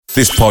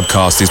This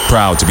podcast is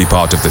proud to be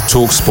part of the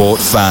TalkSport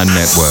Fan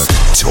Network.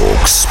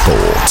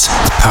 TalkSport.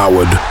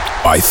 Powered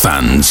by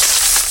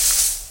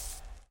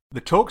fans.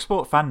 The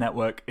TalkSport Fan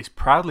Network is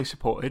proudly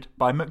supported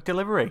by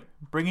McDelivery,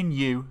 bringing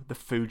you the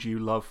food you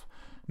love.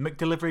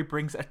 McDelivery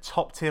brings a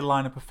top-tier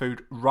lineup of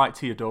food right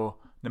to your door.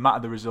 No matter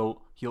the result,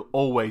 you'll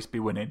always be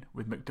winning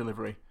with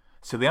McDelivery.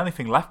 So the only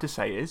thing left to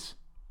say is,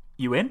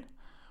 you in?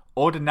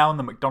 Order now on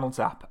the McDonald's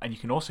app, and you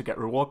can also get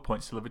reward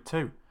points delivered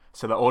too.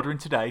 So that ordering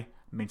today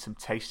means some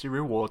tasty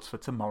rewards for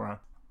tomorrow.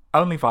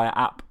 Only via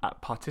app at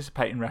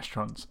participating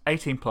restaurants.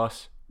 18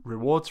 plus.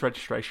 Rewards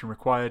registration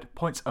required.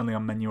 Points only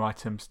on menu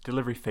items.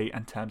 Delivery fee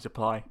and terms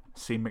apply.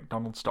 See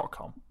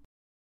mcdonalds.com.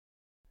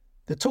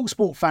 The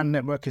TalkSport Fan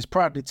Network is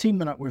proudly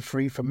teaming up with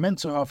Free for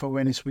Mental Health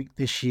Awareness Week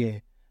this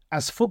year.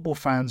 As football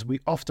fans, we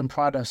often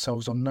pride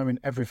ourselves on knowing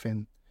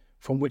everything,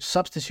 from which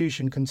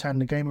substitution can turn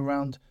the game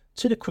around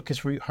to the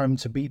quickest route home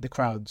to beat the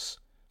crowds.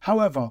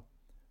 However,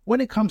 when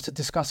it comes to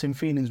discussing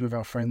feelings with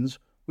our friends,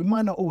 we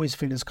might not always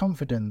feel as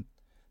confident.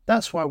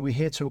 That's why we're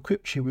here to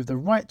equip you with the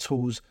right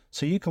tools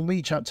so you can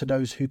reach out to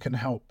those who can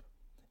help.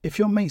 If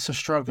your mates are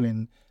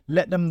struggling,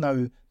 let them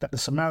know that the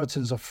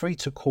Samaritans are free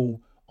to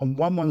call on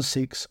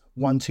 116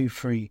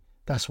 123.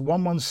 That's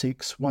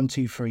 116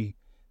 123.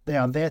 They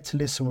are there to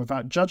listen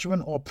without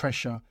judgment or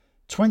pressure,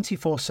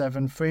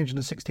 24/7,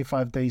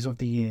 365 days of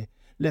the year.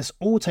 Let's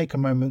all take a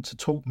moment to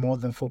talk more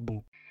than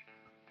football.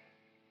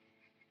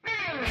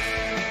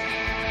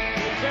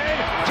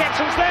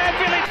 Jetsel's there,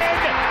 Billy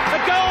in, a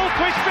goal,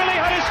 Chris Billy,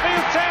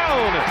 Huddersfield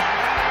Town.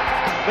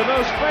 The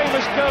most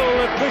famous goal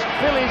of Chris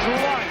Billy's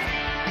life.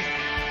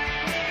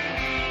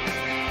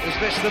 Is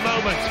this the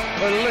moment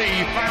for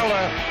Lee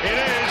Fowler? It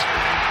is.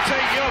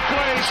 Take your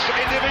place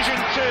in Division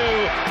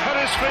 2,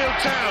 Huddersfield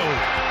Town.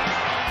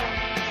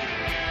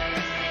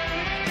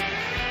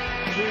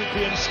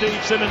 And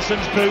Steve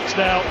Simonson's boots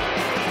now.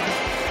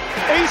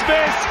 He's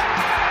missed.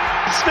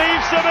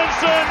 Steve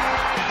Simonson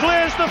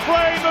clears the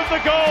flame of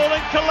the goal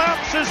and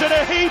collapses in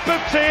a heap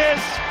of tears.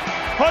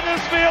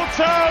 Huddersfield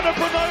Town are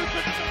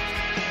promoted.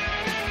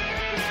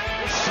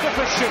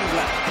 Mustafa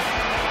Schindler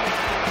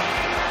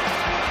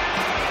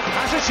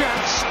has a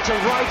chance to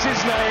write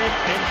his name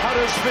in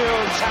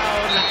Huddersfield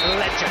Town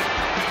legend.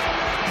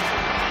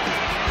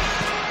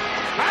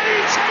 And he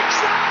takes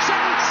that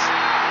chance!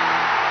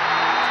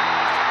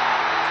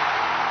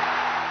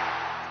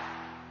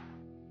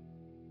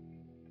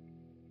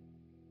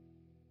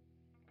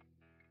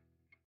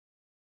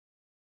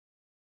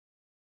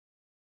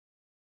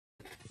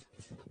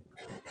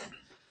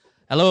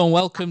 Hello and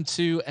welcome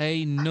to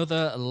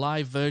another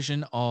live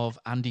version of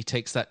Andy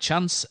Takes That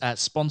Chance,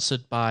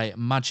 sponsored by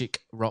Magic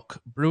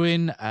Rock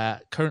Brewing.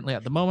 Currently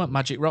at the moment,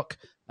 Magic Rock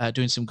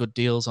doing some good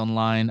deals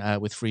online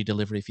with free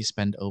delivery if you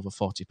spend over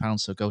 £40.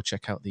 So go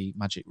check out the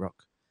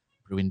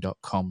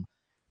magicrockbrewing.com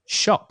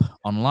shop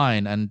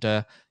online. And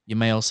you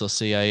may also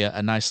see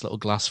a nice little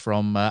glass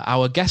from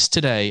our guest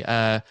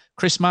today,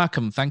 Chris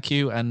Markham. Thank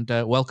you and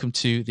welcome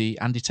to the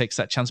Andy Takes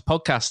That Chance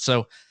podcast.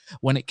 So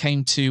when it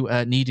came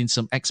to needing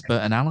some expert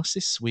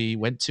analysis, we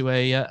went to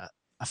a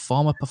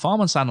former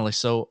performance analyst.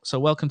 So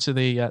welcome to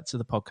the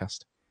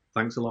podcast.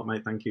 Thanks a lot,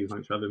 mate. Thank you.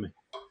 Thanks for having me.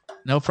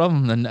 No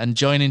problem. And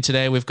joining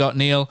today, we've got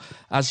Neil,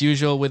 as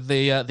usual, with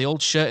the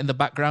old shirt in the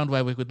background,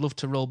 where we would love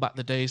to roll back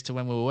the days to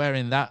when we were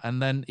wearing that,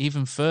 and then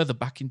even further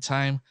back in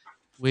time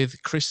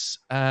with Chris,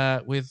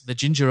 with the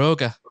Ginger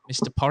Ogre,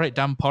 Mr. Porritt,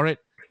 Dan Porritt,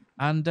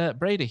 and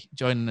Brady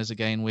joining us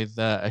again with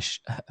I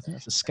think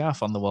that's a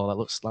scarf on the wall that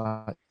looks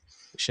like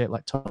shaped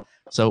like top.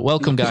 So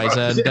welcome, guys,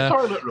 and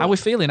how are we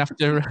feeling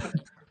after?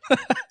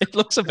 It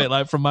looks a bit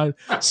like from my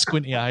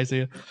squinty eyes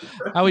here.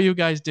 How are you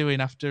guys doing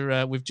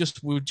after we've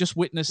just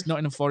witnessed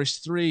Nottingham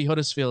Forest 3,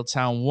 Huddersfield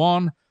Town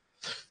 1?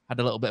 Had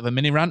a little bit of a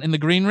mini rant in the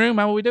green room.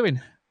 How are we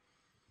doing?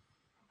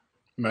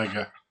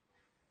 Mega.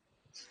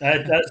 I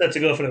had to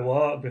go for a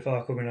walk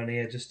before coming on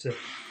here just to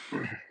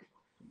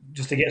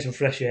get some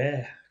fresh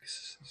air.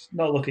 It's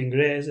not looking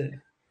great, is it?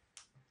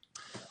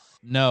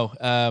 No.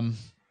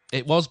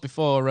 It was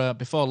before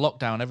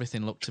lockdown.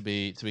 Everything looked to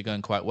be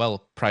going quite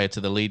well. Prior to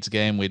the Leeds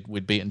game,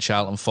 we'd beaten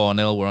Charlton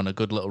 4-0. We're on a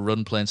good little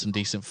run, playing some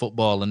decent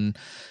football, and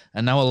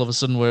now all of a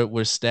sudden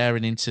we're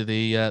staring into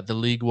the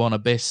League One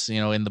abyss.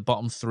 You know, in the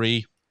bottom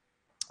three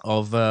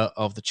of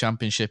the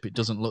Championship, it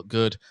doesn't look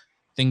good.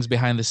 Things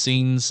behind the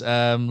scenes,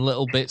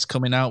 little bits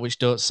coming out which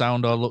don't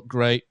sound or look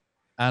great,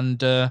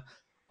 and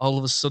all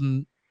of a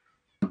sudden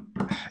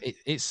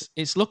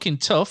it's looking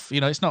tough. You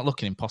know, it's not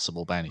looking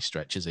impossible by any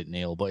stretch, is it,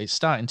 Neil? But it's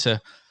starting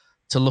to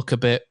look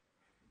a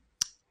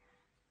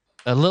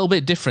little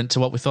bit different to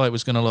what we thought it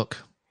was going to look.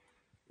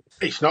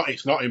 It's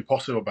not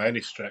impossible by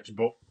any stretch,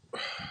 but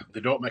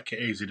they don't make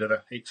it easy, do they?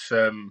 It's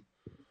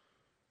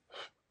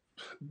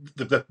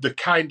the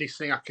kindest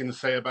thing I can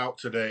say about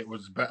today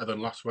was better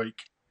than last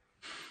week,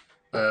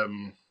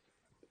 and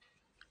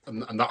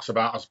that's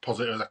about as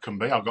positive as I can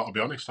be. I've got to be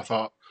honest. I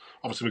thought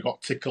obviously we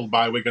got tickled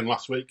by Wigan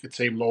last week, a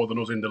team lower than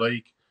us in the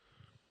league.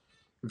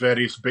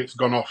 Various bits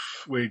gone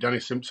off with Danny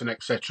Simpson,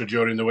 etc.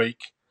 during the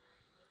week.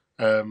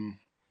 And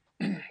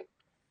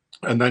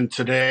then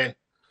today,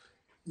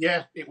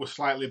 Yeah, it was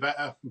slightly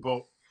better,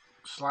 but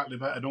slightly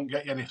better don't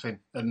get you anything.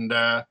 And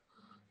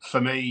for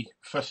me,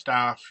 first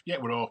half, yeah,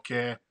 we're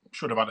okay.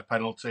 Should have had a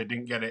penalty,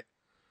 didn't get it.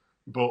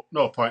 But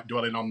no point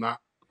dwelling on that.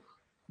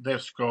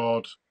 They've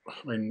scored. I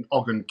mean,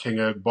 Ogden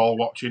Kinger, ball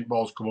watching,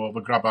 balls come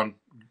over, grab on.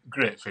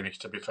 Great finish,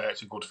 to be fair.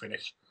 It's a good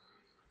finish.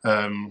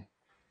 But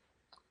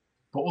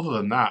other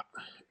than that,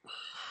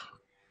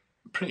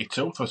 pretty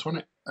toothless,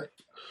 wasn't it?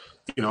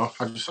 You know,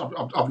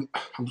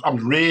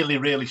 I'm really,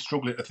 really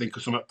struggling to think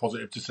of something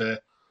positive to say.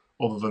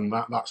 Other than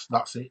that,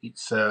 that's it.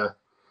 It's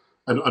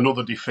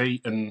another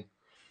defeat, and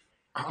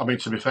I mean,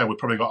 to be fair, we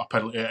probably got a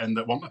penalty at the end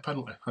that wasn't a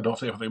penalty. I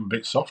think it was a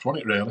bit soft,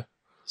 wasn't it? Really,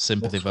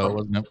 sympathy vote,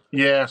 wasn't it?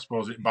 Yeah, I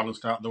suppose it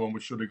balanced out the one we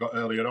should have got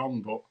earlier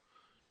on. But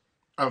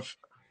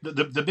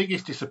the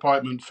biggest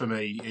disappointment for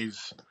me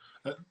is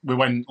we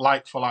went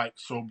like for like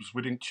subs.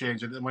 We didn't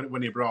change it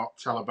when he brought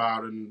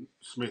Chalabar and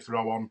Smith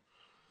Rowe on.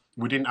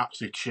 We didn't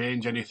actually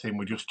change anything.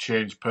 We just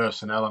changed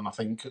personnel, and I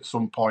think at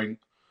some point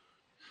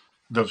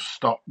they've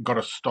got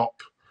to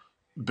stop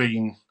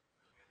being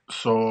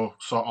so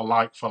sort of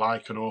like for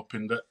like and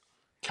hoping that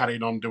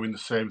carrying on doing the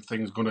same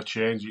thing is going to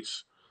change.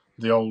 It's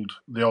the old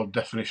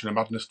definition of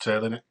madness tale,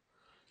 isn't it?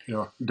 You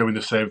know, doing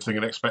the same thing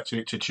and expecting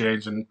it to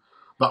change, and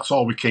that's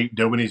all we keep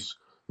doing is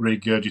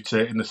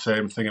regurgitating the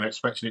same thing and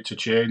expecting it to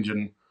change.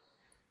 And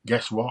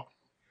guess what?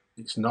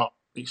 It's not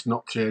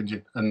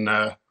changing.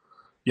 And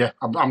yeah,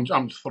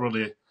 I'm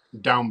thoroughly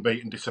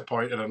downbeat and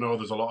disappointed. I know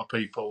there's a lot of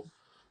people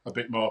a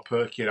bit more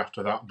perky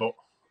after that, but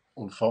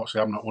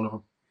unfortunately, I'm not one of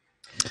them.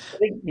 I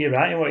think you're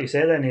right in what you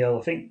say there, Neil.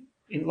 I think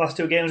in the last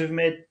 2 games we've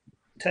made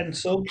 10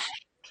 subs,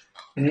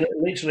 and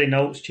literally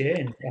notes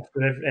change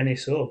after any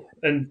sub.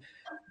 And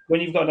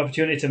when you've got an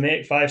opportunity to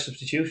make 5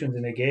 substitutions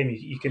in a game,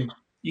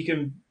 you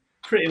can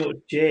pretty much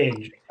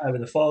change either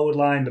the forward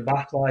line, the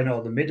back line,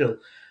 or the middle.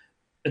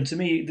 And to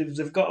me,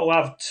 they've got to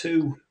have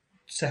 2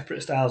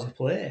 separate styles of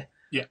play.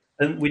 Yeah.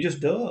 And we just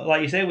don't.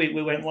 Like you say,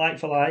 we went like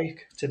for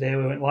like today.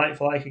 We went like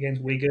for like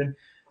against Wigan.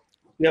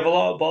 We have a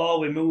lot of ball.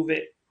 We move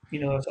it,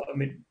 sort of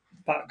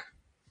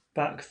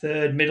back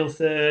third, middle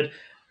third.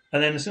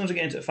 And then as soon as we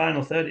get into the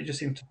final third, it just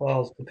seems to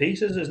fall to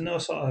pieces. There's no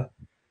sort of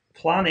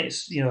plan.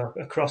 It's,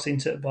 a cross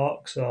into the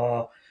box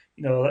or,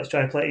 let's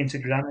try to play it into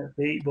Granite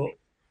feet. But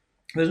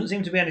there doesn't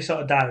seem to be any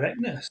sort of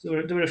directness. There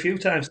were a few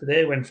times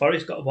today when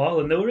Forest got a ball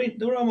and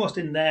they were almost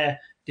in their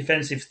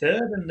defensive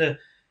third, and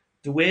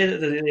the way that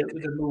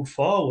they move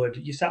forward,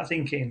 you start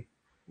thinking,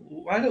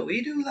 why don't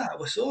we do that?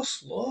 We're so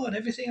slow, and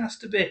everything has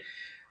to be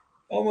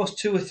almost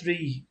 2 or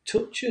 3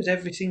 touches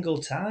every single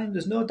time.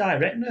 There's no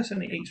directness,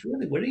 and it's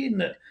really worrying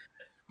that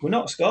we're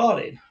not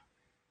scoring,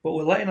 but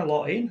we're letting a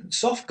lot in.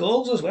 Soft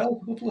goals as well.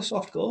 A couple of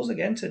soft goals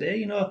again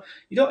today.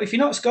 If you're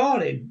not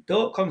scoring,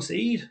 don't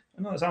concede.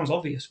 I know it sounds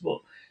obvious, but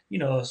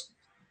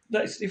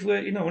if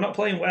we're not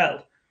playing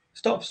well,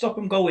 stop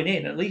them going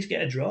in. At least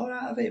get a draw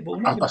out of it.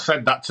 But I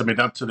said that to my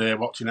dad today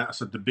watching it. I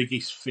said the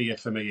biggest fear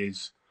for me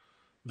is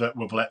that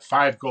we've let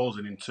 5 goals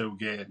in 2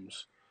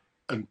 games,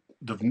 and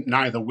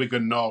neither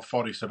Wigan nor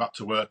Forest have had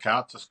to work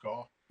hard to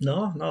score.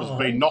 No. There's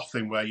been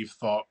nothing where you've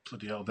thought,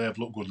 bloody hell, they've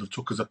looked good. They've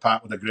took us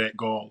apart with a great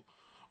goal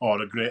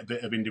or a great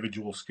bit of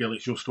individual skill.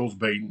 It's just us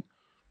being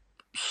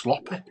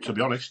sloppy, to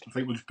be honest. I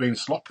think we've just been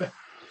sloppy.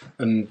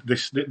 And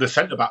the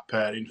centre-back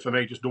pairing, for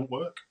me, just don't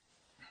work.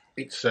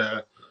 It's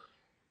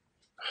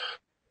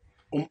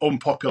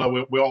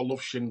unpopular. We all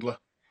love Schindler.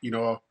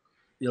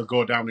 He'll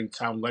go down in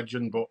town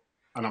legend,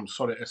 and I'm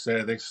sorry to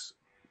say this,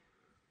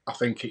 I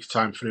think it's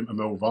time for him to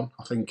move on.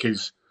 I think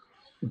he's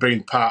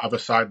been part of a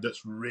side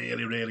that's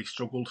really, really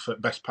struggled for the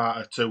best part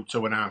of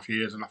 2.5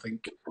 years, and I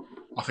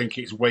think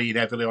it's weighing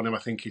heavily on him. I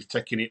think he's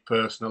taking it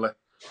personally,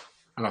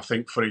 and I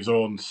think for his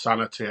own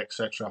sanity,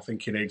 etc., I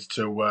think he needs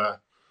to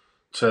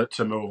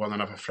move on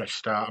and have a fresh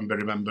start and be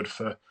remembered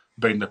for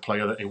being the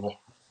player that he was.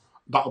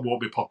 That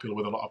won't be popular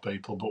with a lot of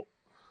people, but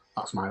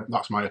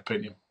that's my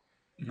opinion.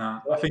 No,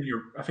 I think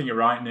you're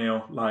right,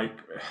 Neil. Like,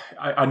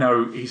 I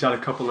know he's had a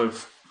couple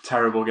of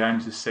terrible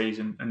games this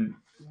season, and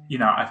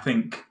I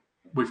think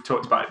we've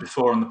talked about it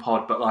before on the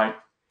pod, but like,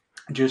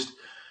 just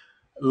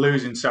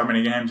losing so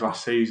many games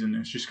last season,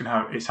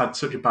 it's had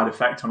such a bad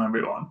effect on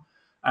everyone.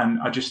 And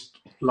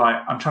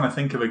I'm trying to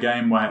think of a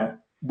game where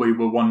we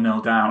were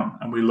 1-0 down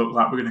and we looked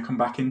like we're going to come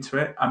back into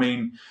it. I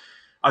mean,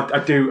 I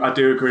do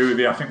agree with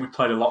you. I think we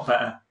played a lot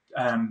better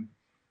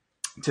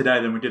today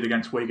than we did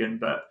against Wigan,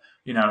 but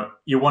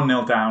you're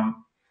 1-0 down.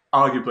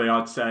 Arguably,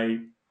 I'd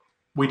say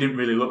we didn't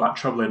really look like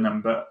troubling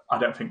them, but I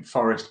don't think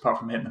Forest, apart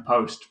from hitting the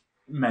post,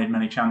 made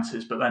many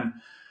chances. But then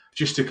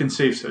just to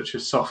conceive such a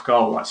soft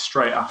goal, like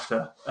straight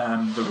after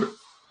the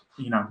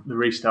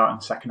restart in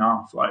the second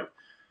half, like,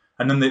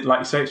 and then like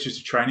you say, it's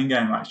just a training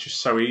game. Like, it's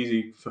just so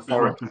easy for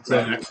Forest. It's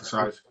an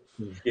exercise.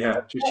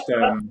 Yeah, just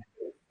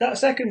that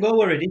second goal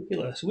were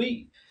ridiculous.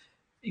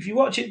 If you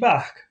watch it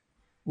back,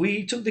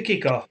 we took the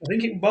kick off. I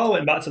think the ball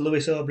went back to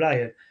Lewis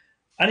O'Brien,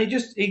 and he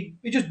just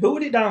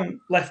booed it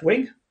down left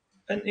wing.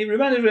 And it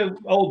reminded me of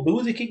old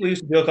Boothie kick. We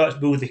used to joke out it's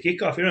Boothie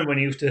kick off. You remember when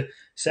he used to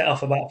set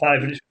off about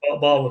 5 minutes before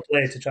the ball was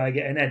played to try and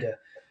get an header?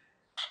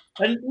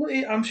 And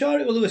I'm sure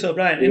it was Lewis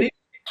O'Brien. And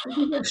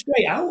They went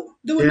straight out.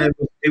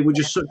 It was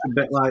just such a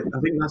bit like, I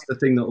think that's the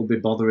thing that will be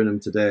bothering them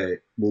today,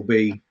 will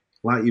be,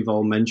 like you've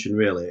all mentioned,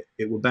 really,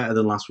 it was better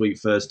than last week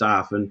first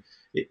half, and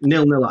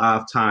 0-0 at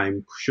half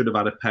time, should have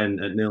had a pen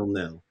at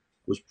 0-0,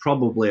 was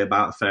probably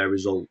about a fair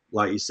result.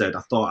 Like you said,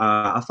 I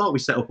thought we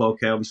set up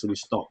okay. Obviously we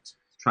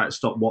tried to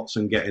stop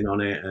Watson getting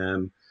on it,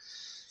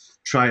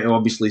 try to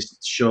obviously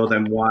show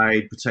them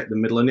wide, protect the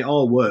middle, and it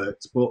all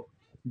worked, but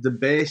the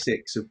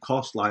basics of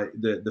cost, like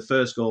the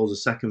first goal is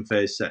a second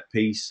phase set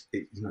piece.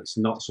 It's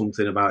not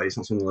something it's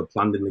not something they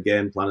planned in the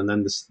game plan. And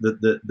then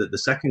the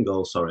second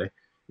goal, it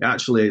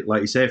actually,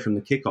 like you say, from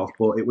the kickoff,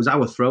 but it was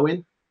our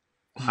throw-in,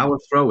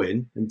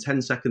 and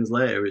 10 seconds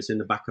later, it's in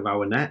the back of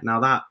our net.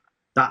 Now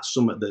that's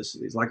something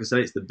it's like I said,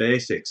 it's the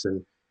basics,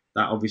 and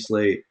that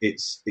obviously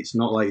it's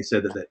not like you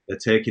said that they're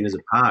taking us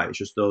apart. It's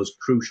just those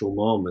crucial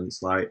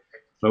moments, like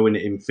throwing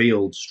it in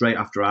field straight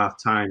after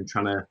half time,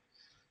 trying to,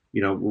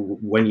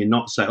 when you're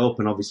not set up,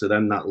 and obviously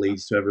then that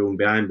leads to everyone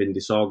behind being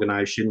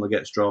disorganised. Schindler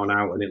gets drawn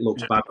out, and it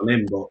looks bad on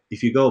him. But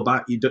if you go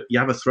back, you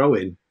have a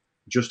throw-in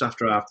just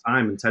after half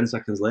time, and 10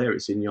 seconds later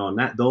it's in your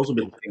net. Those will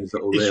be the things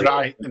that will really. It's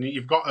right, and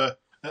you've got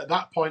at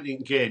that point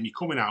in game, you're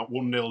coming out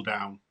 1-0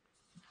 down.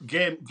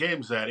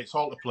 Game's there, it's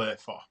all to play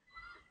for,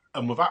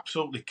 and we've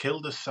absolutely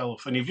killed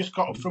ourselves. And you've just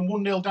got from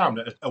 1-0 down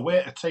away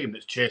at a team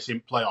that's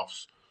chasing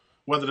playoffs,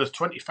 whether there's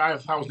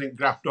 25,000 in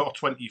graft or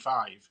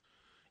 25.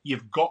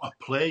 You've got to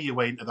play your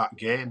way into that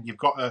game. You've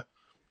got to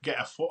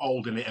get a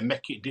foothold in it and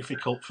make it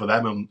difficult for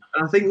them. And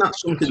I think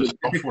that's something that's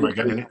difficult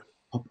to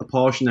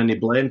apportion any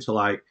blame to.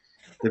 Like,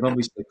 they've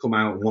obviously come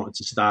out and wanted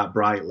to start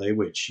brightly,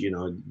 which,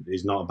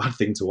 is not a bad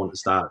thing to want to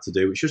start to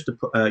do. It's just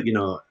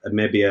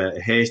maybe a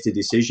hasty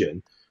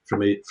decision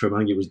from I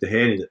think it was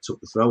Dehaney that took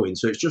the throw in.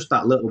 So it's just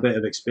that little bit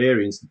of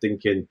experience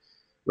thinking,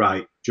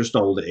 right, just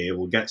hold it here.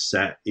 We'll get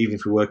set. Even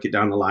if we work it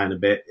down the line a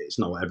bit, it's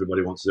not what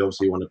everybody wants to do.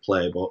 Obviously, you want to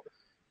play, but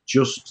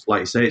just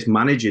like you say, it's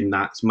managing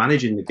that. It's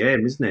managing the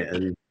game, isn't it?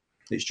 And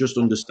it's just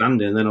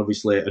understanding. And then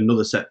obviously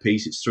another set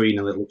piece, it's 3-0,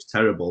 it looks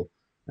terrible.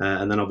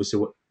 And then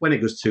obviously when it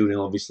goes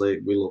 2-0, obviously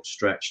we look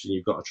stretched, and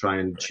you've got to try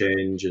and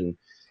change and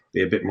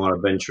be a bit more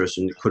adventurous.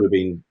 And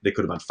they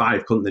could have had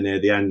 5, couldn't they, near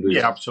the end?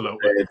 Yeah,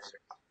 absolutely.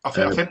 I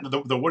think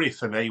the worry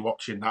for me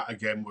watching that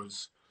again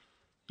was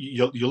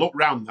you look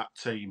round that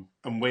team,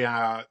 and we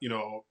are,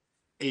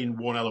 in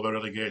one hell of a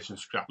relegation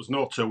scrap. There's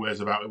no two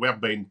ways about it. We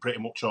have been pretty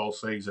much all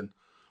season.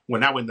 We're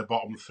now in the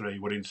bottom 3.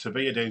 We're in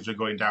severe danger of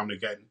going down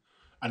again.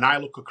 And I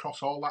look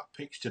across all that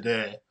pitch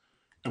today,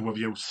 and we've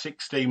used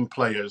 16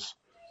 players,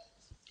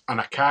 and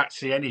I can't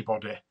see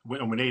anybody,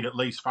 and we need at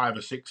least 5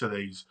 or 6 of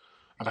these,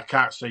 and I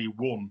can't see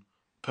one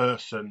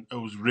person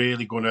who's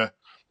really going to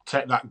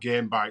take that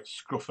game by its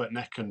scruff at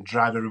neck and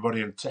drive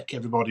everybody and take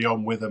everybody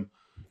on with them.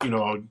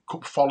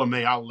 Follow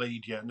me, I'll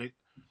lead you. And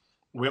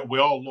we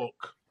all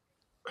look,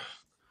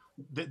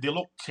 they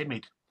look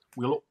timid.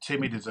 We look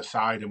timid as a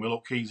side, and we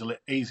look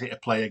easy to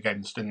play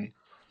against. And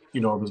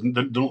there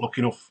don't look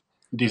enough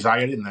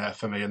desire in there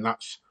for me. And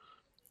that's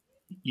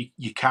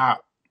you can't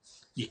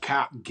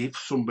give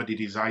somebody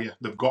desire.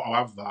 They've got to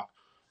have that.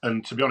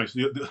 And to be honest,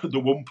 the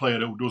one player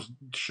who does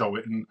show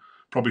it, and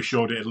probably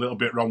showed it a little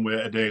bit wrong way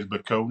today, is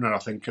Bacuna. I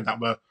think, and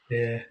that were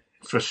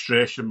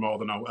frustration more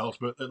than all else.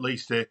 But at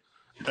least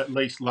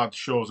lad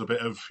shows a bit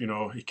of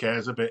he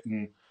cares a bit,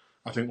 and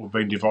I think we've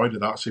been devoid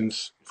of that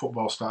since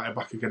football started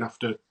back again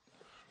after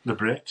the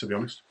break, to be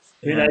honest.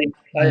 I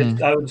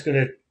was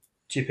going to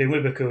chip in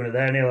with Bacuna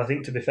there, Neil. I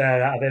think, to be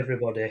fair, out of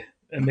everybody,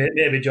 and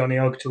maybe Johnny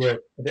Hogg to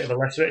a bit of a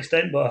lesser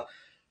extent, but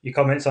your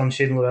comments on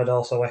Schindler I'd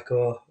also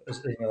echo, as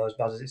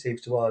bad as it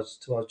seems towards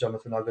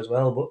Jonathan Hogg as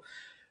well. But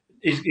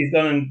he's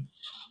gone and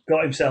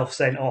got himself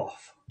sent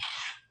off,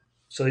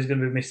 so he's going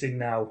to be missing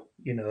now.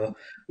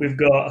 We've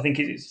got, I think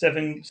it's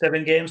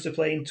seven games to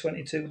play in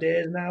 22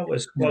 days now.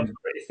 As squad's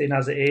pretty thin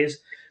as it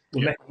is.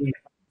 We're making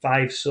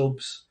 5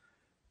 subs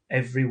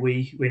every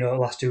week. We know the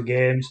last 2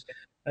 games,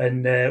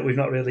 and we've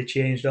not really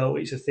changed.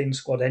 It's a thin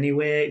squad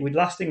anyway. The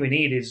last thing we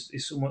need is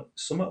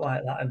something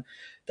like that. And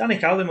Danny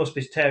Cowley must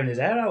be tearing his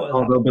hair out.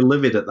 They'll be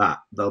livid at that.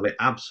 They'll be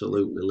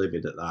absolutely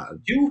livid at that.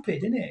 Stupid,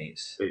 isn't it?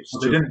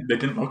 They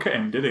didn't look at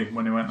him, did he,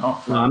 when he went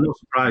off? No, I'm not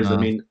surprised. No. I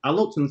mean, I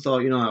looked and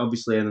thought,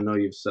 obviously, and I know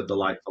you've said the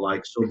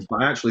like-for-like subs,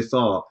 but I actually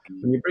thought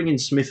when you bring in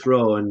Smith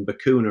Rowe and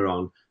Bacuna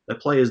on, they're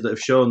players that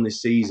have shown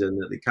this season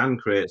that they can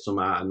create some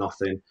out of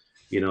nothing.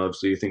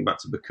 Obviously you think back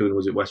to Bacuna,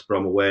 was it West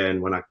Brom away,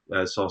 and when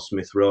I saw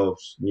Smith Rowe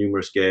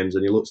numerous games,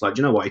 and he looks like,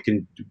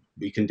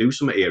 he can do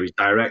something here. He's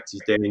direct,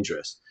 he's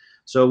dangerous.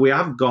 So we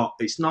have got.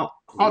 It's not.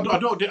 I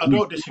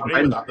don't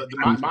disagree with that.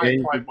 My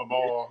point was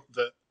more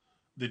that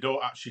they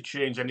don't actually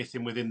change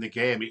anything within the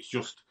game. It's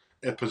just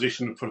a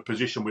position for a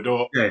position. We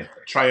don't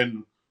try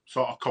and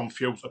sort of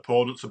confuse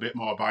opponents a bit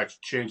more by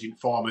changing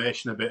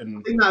formation a bit. And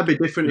I think that'd be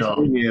different if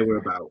Rooney were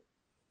about.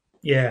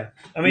 Yeah,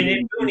 I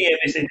mean, Rooney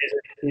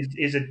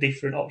is a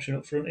different option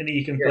up front, and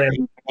he can play. He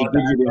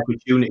gives you the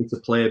opportunity to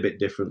play a bit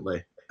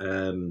differently.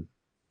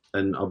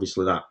 And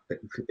obviously that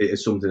it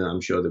is something that I'm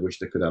sure they wish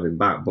they could have him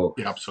back. But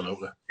yeah,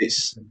 absolutely.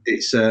 It's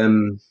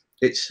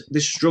it's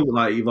this struggle,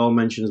 like you've all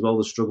mentioned as well,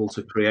 the struggle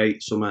to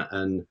create something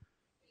and.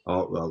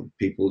 Or, well,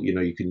 people,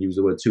 you can use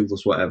the word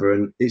toothless, whatever.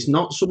 And it's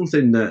not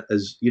something that,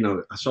 as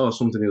I saw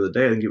something the other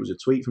day, I think it was a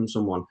tweet from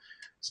someone.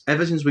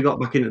 Ever since we got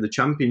back into the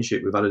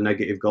Championship, we've had a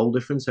negative goal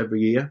difference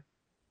every year.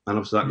 And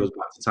obviously that goes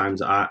back to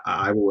times that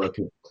I were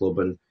working at the club.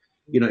 And,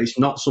 it's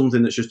not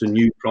something that's just a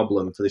new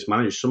problem for this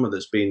manager. Something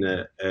that's been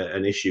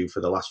an issue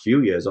for the last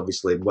few years,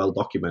 obviously well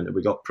documented.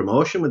 We got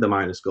promotion with a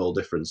minus goal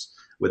difference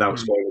without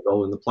scoring a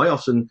goal in the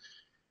playoffs. And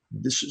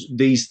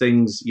these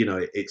things,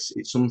 it's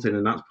something,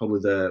 and that's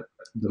probably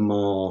the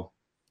more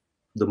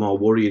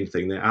worrying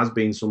thing. There has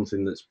been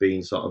something that's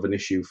been sort of an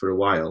issue for a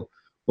while,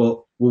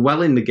 but we're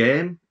well in the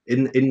game.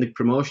 In the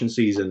promotion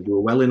season, we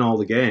were well in all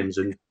the games,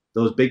 and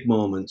those big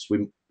moments,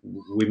 we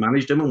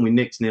managed them, and we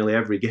nicked nearly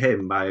every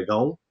game by a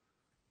goal.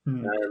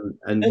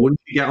 And once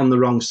you get on the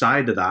wrong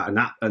side of that,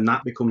 and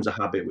that becomes a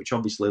habit, which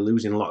obviously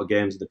losing a lot of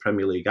games in the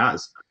Premier League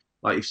has.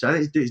 Like you've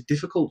said, it's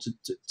difficult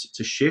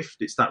to shift.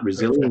 It's that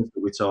resilience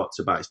that we talked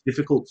about. It's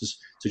difficult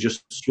to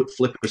just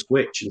flip a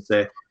switch and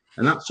say,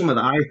 and that's something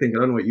that I think. I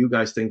don't know what you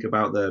guys think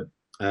about the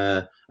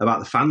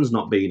fans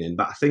not being in,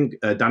 but I think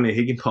Danny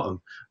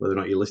Higginbottom, whether or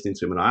not you're listening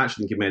to him, and I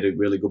actually think he made a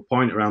really good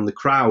point around the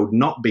crowd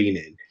not being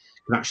in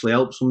can actually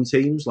help some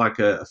teams like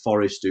a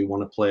Forest who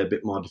want to play a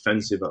bit more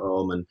defensive at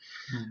home and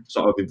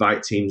sort of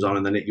invite teams on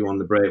and then hit you on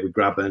the break with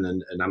Graben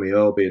and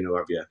Amiobi and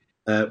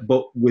whoever.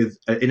 But with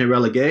in a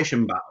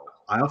relegation battle,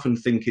 I often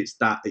think it's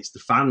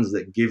the fans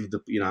that give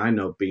I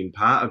know being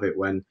part of it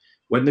when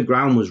the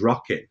ground was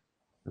rocking,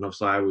 and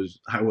obviously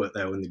I worked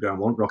there when the ground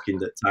wasn't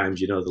rocking at times.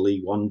 The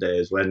League One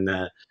days when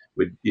it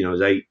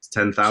was 8,000 to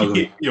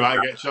 10,000. You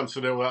might get a chance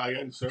to do that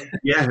again soon.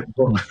 Yeah,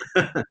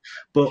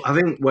 but I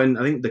think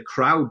the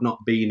crowd not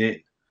being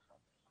it,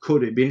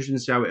 could it be interesting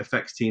to see how it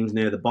affects teams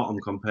near the bottom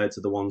compared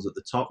to the ones at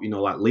the top?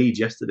 Like Leeds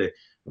yesterday.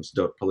 That's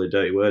probably a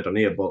dirty word on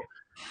here, but.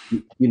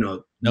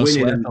 No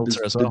winning,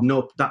 filter as well.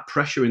 No that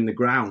pressure in the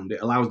ground.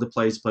 It allows the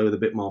players to play with a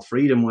bit more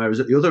freedom.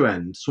 Whereas at the other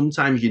end,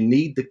 sometimes you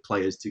need the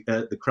players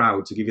the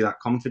crowd to give you that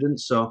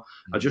confidence. So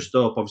I just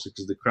hope, obviously,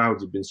 because the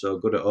crowds have been so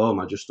good at home,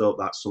 I just hope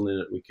that's something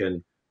that we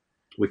can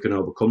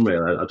overcome.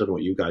 Really, I don't know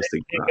what you guys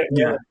think.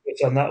 Yeah,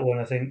 it's on that one.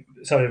 I think.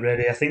 Sorry,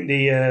 Brady. I think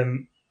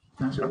the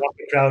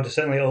crowd,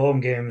 certainly at home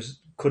games,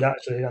 could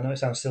actually. I know it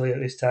sounds silly at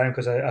this time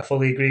because I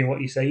fully agree in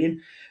what you're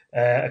saying.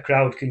 A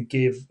crowd can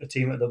give a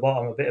team at the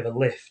bottom a bit of a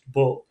lift,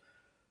 but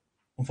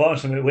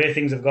unfortunately, the way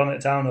things have gone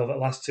at Town over the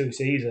last 2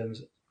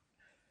 seasons,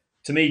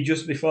 to me,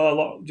 just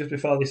before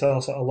this all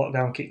sort of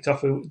lockdown kicked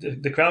off,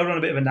 the crowd were on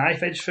a bit of a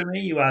knife edge for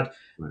me. You had,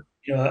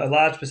 a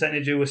large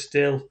percentage who were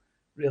still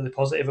really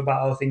positive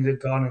about how things had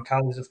gone, and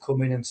Cowleys have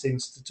come in, and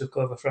since they took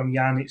over from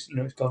Jan, it's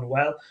gone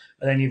well.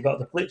 And then you've got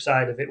the flip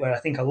side of it, where I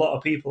think a lot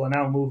of people are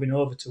now moving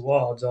over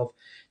towards of,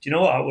 do you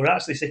know what? We're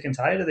actually sick and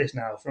tired of this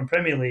now. From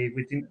Premier League,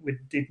 we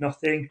did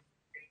nothing.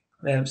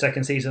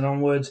 Second season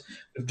onwards,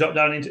 we've dropped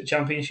down into the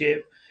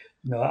Championship.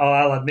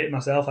 I'll admit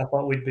myself, I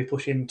thought we'd be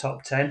pushing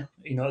top 10.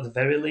 At the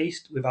very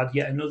least, we've had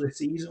yet another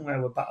season where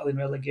we're battling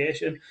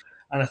relegation,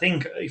 and I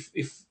think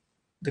if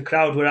the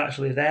crowd were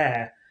actually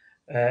there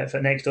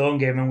for next home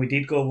game and we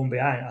did go one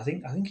behind, I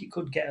think it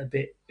could get a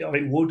bit, or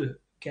it would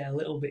get a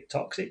little bit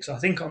toxic. So I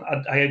think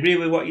I agree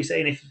with what you're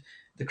saying. If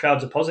the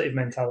crowd's a positive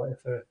mentality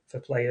for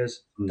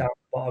players down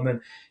the bottom,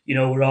 and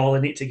we're all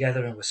in it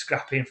together and we're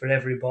scrapping for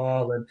every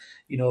ball, and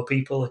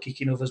people are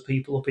kicking others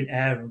people up in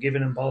air and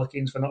giving them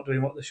bollockings for not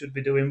doing what they should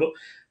be doing. But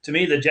to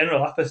me, the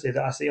general apathy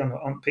that I see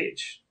on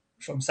pitch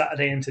from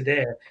Saturday and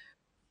today,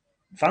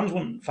 fans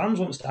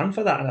won't stand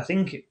for that, and I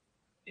think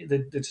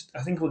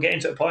we're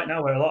getting to a point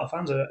now where a lot of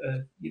fans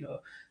are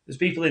there's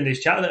people in this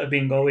chat that have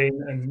been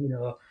going and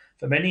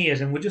for many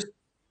years, and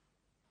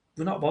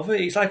we're not bothered.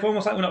 It's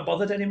almost like we're not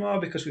bothered anymore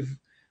because we've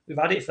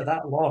had it for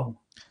that long.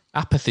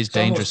 Apathy's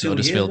dangerous at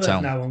Huddersfield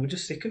Town now, and we're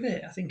just sick of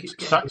it. I think it's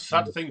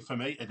sad thing for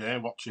me today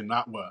watching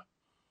that were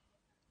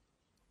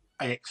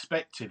I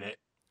expected it.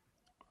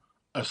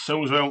 As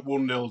soon as I went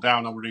 1-0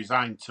 down, I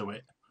resigned to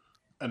it,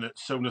 and as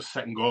soon as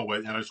second goal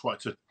went, I just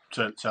wanted to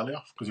turn telly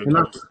off because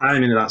that's the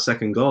timing of that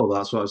second goal.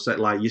 That's what I said.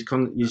 Like you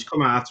come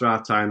out after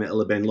half time, it'll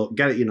have been look,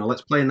 get it.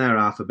 Let's play in their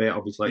half a bit.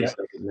 Obviously,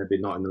 maybe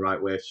not in the right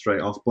way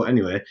straight off, but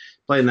anyway,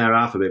 play in their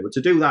half a bit. But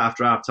to do that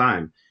after half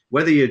time,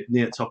 whether you're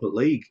near top of the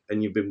league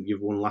and you've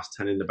won the last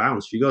 10 in the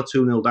bounce, if you go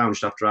 2-0 down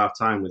just after half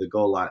time with a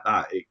goal like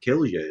that, it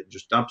kills you. It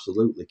just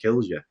absolutely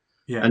kills you.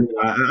 Yeah. And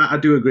I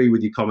do agree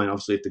with your comment.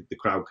 Obviously, if the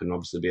crowd can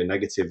obviously be a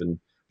negative, and I'm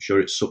sure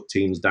it sucked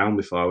teams down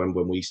before.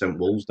 When we sent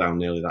Wolves down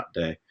nearly that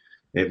day,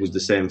 it was the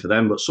same for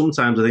them. But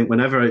sometimes I think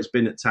whenever it's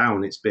been at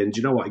Town, it's been, do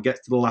you know what? It gets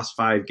to the last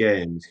 5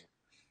 games,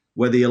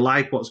 whether you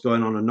like what's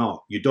going on or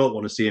not, you don't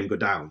want to see him go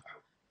down.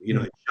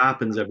 It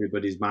sharpens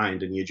everybody's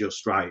mind, and you're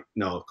just right.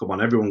 No, come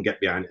on, everyone get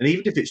behind. And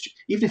even if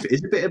it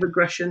is a bit of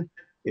aggression,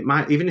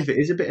 even if it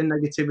is a bit of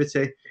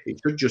negativity,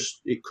 it can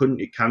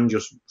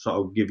just sort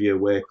of give you a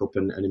wake up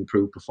and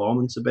improve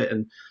performance a bit.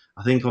 And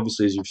I think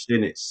obviously, as you've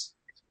seen, it's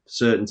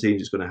certain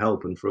teams it's going to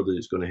help, and for others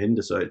it's going to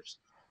hinder. So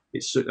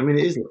it's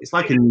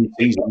like a new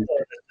season.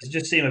 It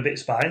just seem a bit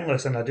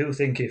spineless, and I do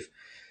think if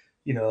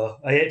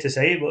I hate to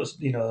say it, but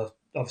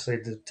obviously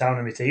the town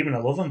of my team and I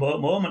love them, but at the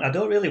moment I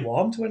don't really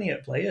warm to any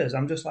players.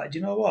 I'm just like, do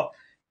you know what?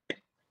 If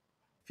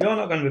you're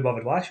not going to be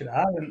bothered, why should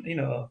I? And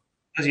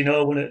as you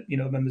know, when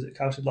members at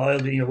Council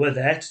Loyal, we're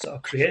there to sort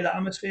of create that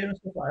atmosphere and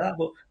stuff like that.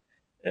 But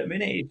at the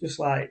minute, it's just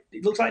like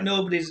it looks like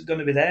nobody's going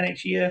to be there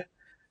next year.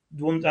 I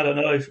don't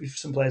know if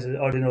some players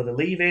already know they're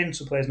leaving,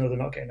 some players know they're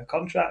not getting a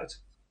contract.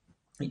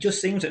 It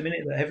just seems at the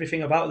minute that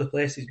everything about the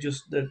place is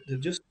just they're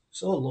just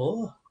so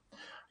low.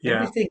 Yeah.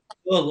 Everything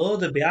so low.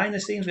 The behind the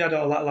scenes, we had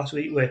all that last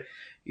week with,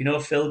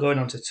 Phil going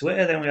onto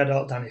Twitter. Then we had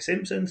all Danny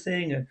Simpson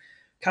thing, and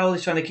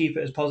Cowley's trying to keep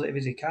it as positive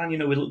as he can. We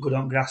look good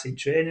on grass in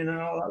training and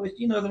all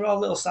that. They're all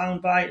little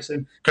sound bites.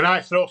 And can I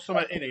throw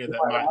something in here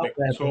that might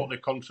be totally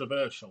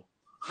controversial?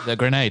 The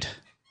grenade.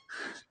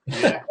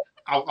 Yeah,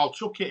 I'll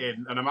chuck it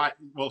in, and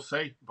we'll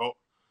see. But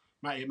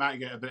it might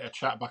get a bit of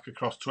chat back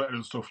across Twitter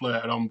and stuff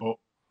later on. But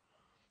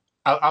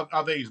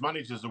are these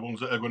managers the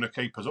ones that are going to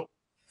keep us up?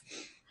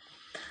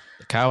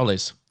 The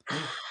Cowleys.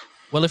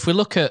 Well, if we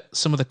look at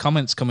some of the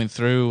comments coming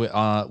through,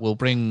 we'll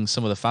bring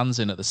some of the fans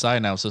in at the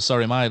side now. So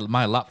sorry,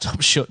 my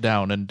laptop shut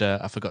down and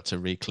I forgot to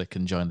re-click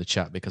and join the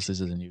chat because this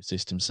is a new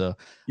system. So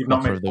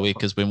offer of the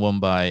week has been won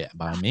by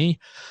me.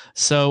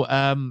 So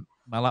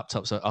my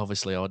laptop's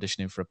obviously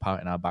auditioning for a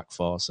part in our back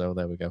four. So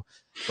there we go.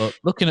 But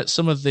looking at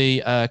some of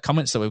the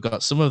comments that we've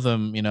got, some of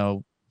them,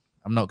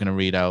 I'm not going to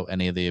read out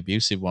any of the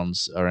abusive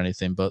ones or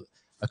anything, but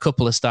a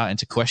couple are starting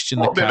to question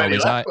the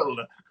Cowleys.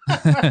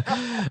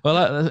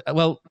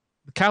 Well,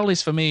 the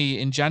Cowleys for me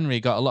in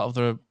January got a lot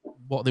of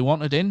what they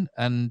wanted in,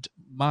 and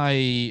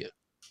my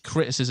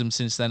criticism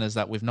since then is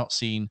that we've not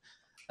seen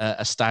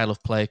a style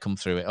of play come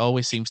through. It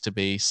always seems to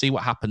be see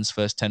what happens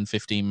first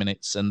 10-15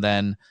 minutes and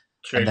then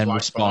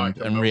respond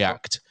and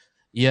react.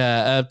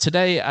 Yeah,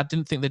 today I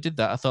didn't think they did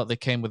that. I thought they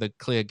came with a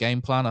clear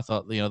game plan. I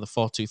thought the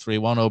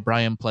 4-2-3-1.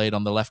 O'Brien played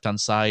on the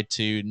left-hand side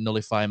to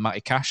nullify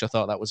Matty Cash. I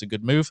thought that was a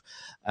good move.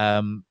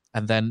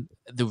 And then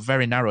they were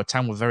very narrow.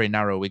 Town were very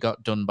narrow. We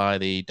got done by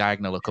the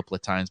diagonal a couple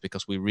of times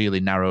because we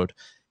really narrowed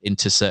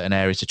into certain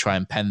areas to try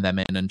and pen them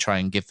in and try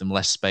and give them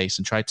less space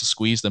and tried to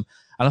squeeze them.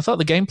 And I thought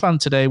the game plan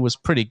today was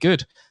pretty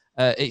good.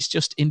 It's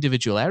just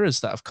individual errors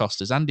that have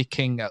cost us. Andy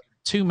King,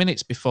 2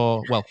 minutes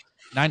before,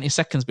 90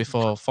 seconds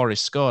before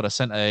Forest scored, I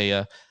sent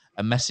a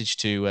message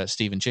to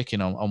Stephen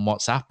Chicken on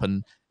WhatsApp,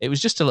 and it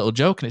was just a little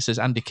joke, and it says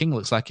Andy King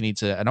looks like he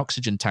needs an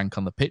oxygen tank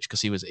on the pitch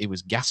because he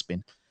was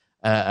gasping.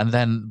 And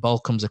then the ball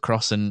comes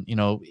across and,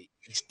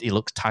 he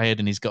looks tired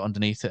and he's got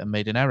underneath it and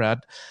made an error.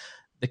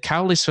 The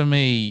Cowleys, for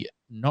me,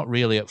 not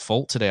really at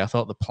fault today. I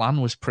thought the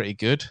plan was pretty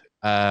good.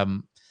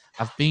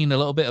 I've been a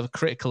little bit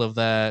critical of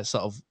their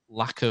sort of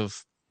lack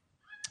of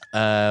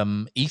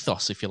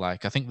ethos, if you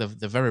like. I think they're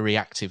very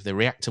reactive. They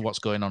react to what's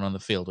going on the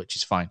field, which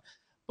is fine.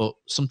 But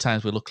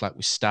sometimes we look like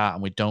we start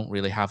and we don't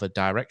really have a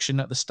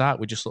direction at the start.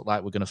 We just look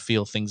like we're going to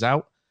feel things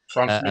out.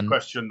 So answer the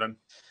question then.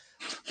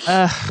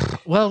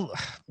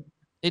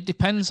 It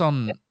depends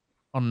on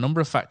a number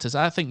of factors.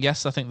 I think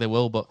they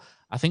will, but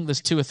I think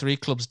there's 2 or 3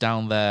 clubs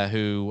down there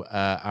who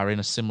are in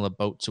a similar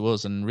boat to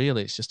us, and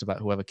really it's just about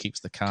whoever keeps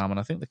the calm. And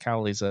I think the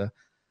Cowleys are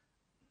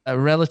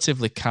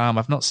relatively calm.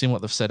 I've not seen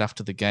what they've said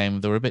after the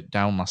game. They were a bit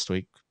down last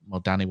week.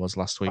 Well, Danny was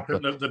last week. I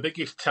think the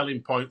biggest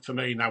telling point for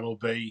me now will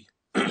be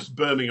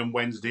Birmingham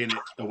Wednesday in it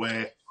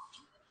away.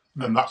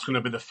 And that's going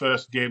to be the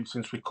first game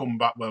since we come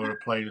back where we're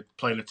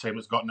playing a team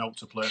that's got no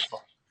to play for.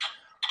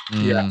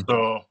 Yeah.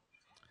 So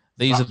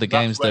these are the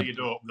games that you'd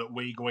hope that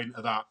we go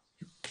into that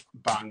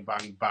bang,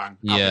 bang, bang.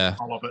 Yeah.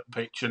 All of it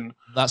pitch. And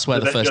that's where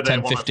the first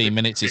 10-15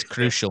 minutes is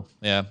crucial.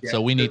 Yeah.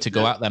 So we need to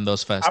go at them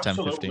those first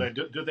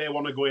 10-15. Do they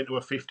want to go into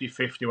a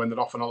 50-50 when they're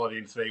off on holiday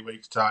in 3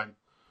 weeks' time?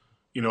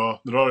 They're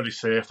already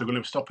safe. They're going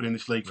to be stopping in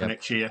this league for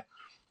next year.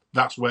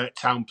 That's where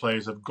Town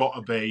players have got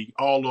to be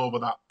all over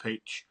that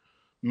pitch,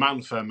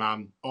 man for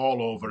man,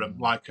 all over them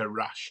like a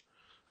rash.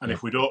 And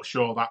if we don't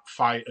show that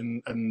fight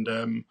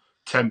and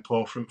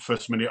tempo from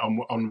first minute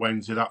on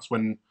Wednesday, that's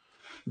when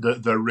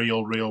the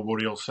real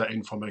worry will set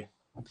in for me.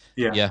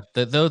 Yeah.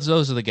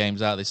 Those are the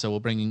games, aren't they? So we'll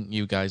bring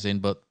you guys in,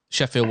 but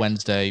Sheffield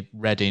Wednesday,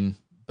 Reading,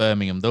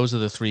 Birmingham, those are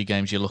the 3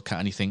 games you look at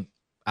and you think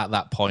at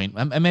that point,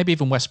 and maybe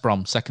even West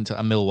Brom, second to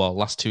Millwall,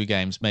 last 2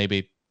 games,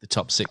 maybe the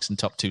top 6 and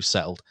top 2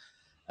 settled.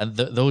 And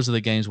those are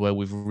the games where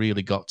we've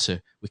really got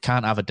to. We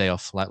can't have a day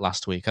off like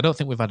last week. I don't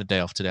think we've had a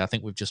day off today. I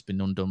think we've just been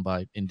undone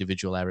by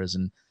individual errors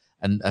and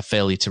a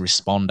failure to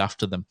respond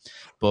after them.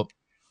 But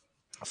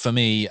for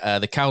me,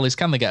 the Cowleys,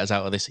 can they get us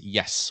out of this?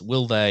 Yes.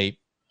 Will they?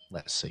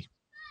 Let's see.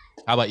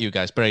 How about you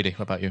guys? Brady,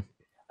 what about you?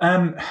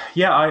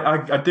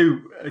 I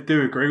do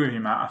agree with you,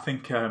 Matt. I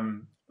think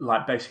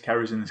basic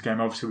errors in this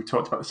game. Obviously, we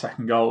talked about the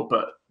second goal,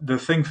 but the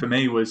thing for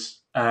me was,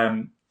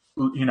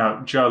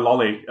 Joe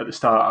Lolly at the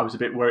start. I was a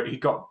bit worried. He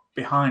got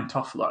behind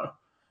Toffolo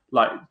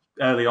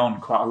early on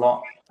quite a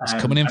lot.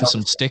 He's coming in for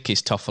some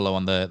stickies, Toffolo,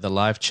 on the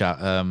live chat.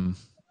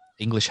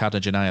 English Hadda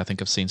Janai, I think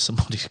I've seen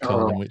somebody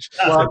call him, which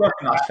I don't think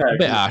that's fair. A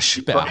bit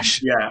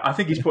ash. Yeah, I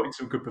think he's put in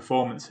some good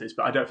performances,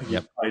 but I don't think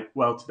he's played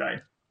well today.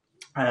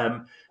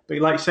 But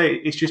like you say,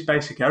 it's just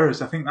basic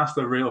errors. I think that's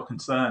the real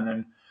concern.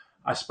 And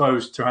I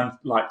suppose to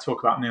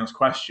talk about Neil's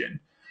question,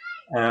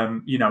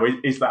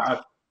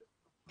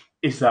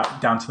 is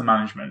that down to the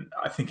management?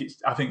 I think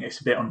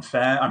it's a bit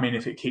unfair. I mean,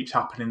 if it keeps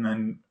happening,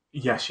 then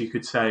yes, you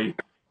could say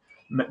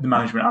the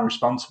management are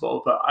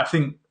responsible. But I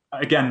think,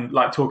 again,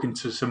 like talking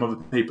to some other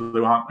people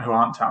who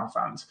aren't Town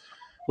fans,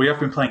 we have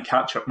been playing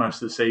catch up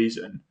most of the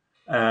season.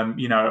 We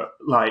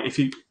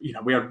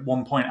had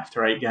 1 point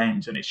after 8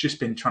 games, and it's just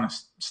been trying to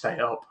stay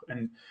up.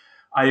 And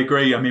I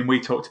agree. I mean, we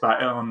talked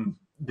about it on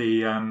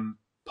the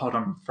pod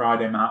on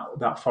Friday, Matt,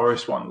 that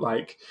Forest one.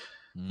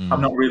 I've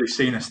not really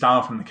seen a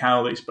style from the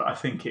Cowleys, but I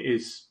think it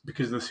is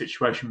because of the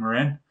situation we're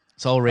in.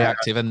 It's all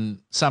reactive,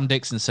 and Sam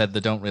Dixon said they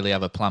don't really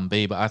have a plan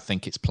B, but I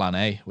think it's plan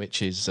A,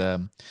 which is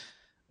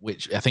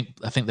which I think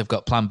they've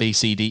got plan B,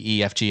 C, D,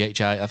 E, F, G,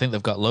 H, I. I think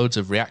they've got loads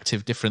of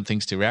reactive, different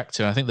things to react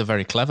to. I think they're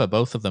very clever,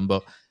 both of them,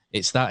 but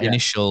it's that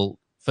initial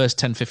first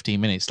 10,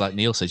 15 minutes, like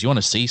Neil says, you want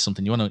to see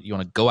something, you want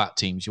to go at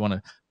teams, you want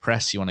to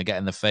press, you want to get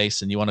in the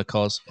face, and you want to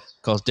cause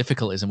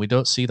difficulties, and we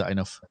don't see that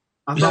enough.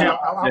 I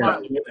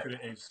like to look at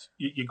it is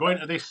you go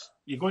into this.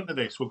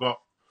 We've got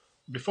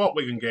before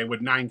Wigan game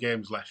with 9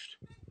 games left,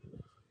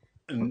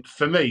 and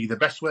for me, the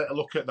best way to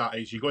look at that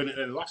is you're going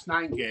into the last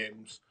 9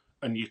 games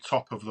and you're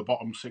top of the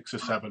bottom 6 or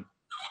 7,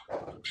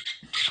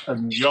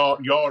 and your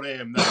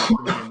aim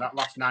then in that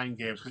last 9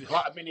 games, because it's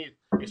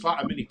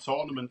like a mini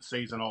tournament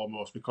season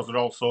almost, because they're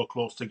all so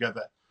close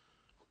together,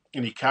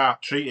 and you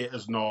can't treat it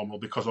as normal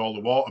because all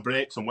the water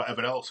breaks and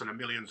whatever else and a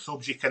million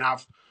subs you can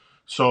have.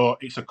 So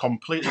it's a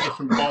completely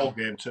different ball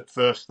game to the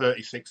first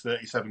 36,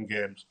 37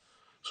 games.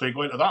 So you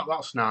go into that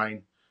last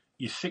 9,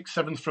 you're 6th,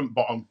 7th from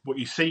bottom, but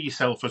you see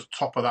yourself as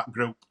top of that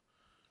group.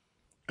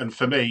 And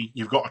for me,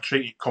 you've got to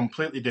treat it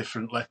completely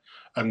differently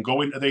and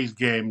go into these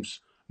games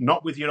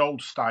not with your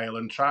old style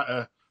and try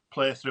to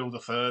play through the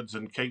thirds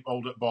and keep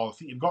hold at ball. I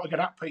think you've got to get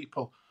at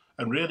people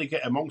and really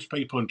get amongst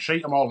people and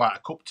treat them all like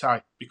a cup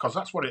tie, because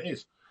that's what it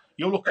is.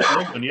 You look at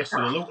Luton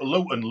yesterday,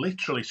 Luton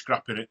literally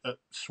scrapping it at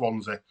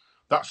Swansea.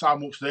 That's how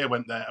much they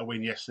went there to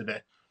win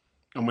yesterday.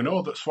 And we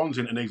know that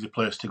Swansea isn't an easy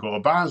place to go.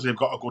 Barnsley have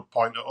got a good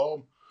point at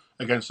home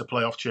against the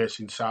playoff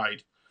chasing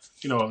side.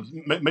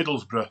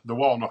 Middlesbrough, the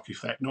Warnock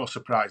effect, no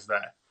surprise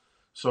there.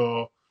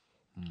 So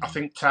I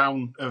think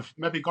Town have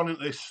maybe gone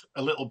into this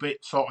a little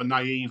bit sort of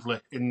naively,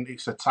 in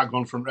it's a tag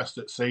on from rest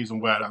of the season,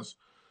 whereas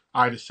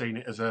I'd have seen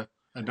it as a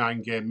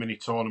 9-game mini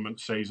tournament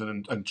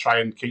season and try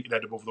and keep your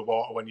head above the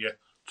water when you're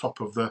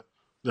top of the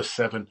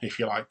 7, if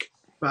you like.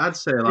 But I'd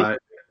say,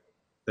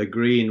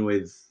 agreeing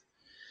with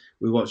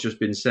what's just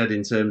been said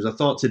in terms, I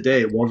thought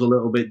today it was a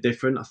little bit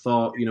different. I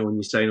thought, when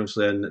you're saying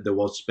obviously and there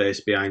was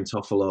space behind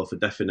Toffolo for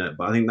definite,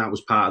 but I think that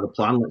was part of the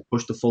plan. Let's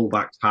push the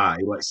fullbacks high.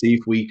 Let's see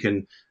if we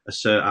can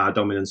assert our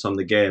dominance on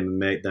the game and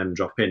make them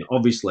drop in.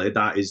 Obviously,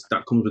 that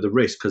comes with a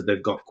risk because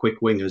they've got quick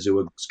wingers who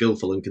are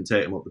skillful and can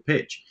take them up the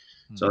pitch.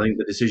 So I think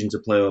the decision to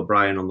play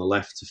O'Brien on the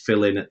left to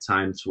fill in at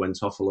times when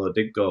Toffolo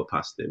did go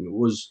past him,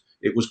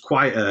 it was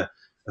quite a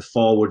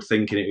forward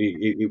thinking.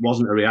 It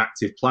wasn't a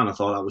reactive plan. I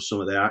thought that was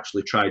something they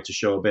actually tried to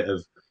show a bit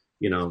of,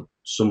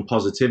 some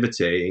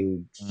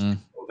positivity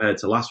compared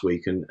to last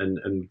week and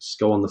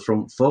go on the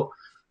front foot.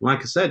 Like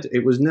I said,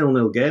 it was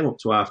 0-0 game up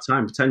to half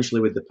time,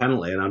 potentially with the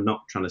penalty. And I'm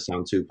not trying to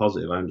sound too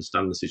positive. I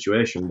understand the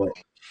situation, but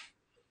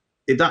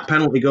if that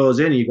penalty goes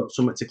in, you've got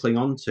something to cling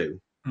on to.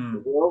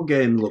 The whole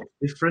game looked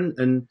different,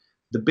 and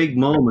the big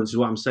moments is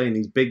what I'm saying.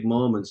 These big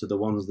moments are the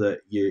ones that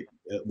you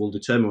will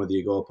determine whether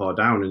you go up or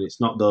down, and it's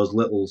not those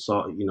little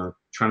sort of,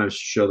 trying to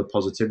show the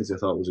positivity. I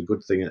thought was a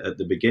good thing at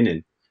the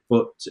beginning,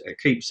 but I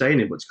keep saying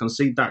it. But to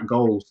concede that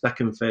goal,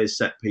 second phase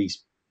set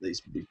piece,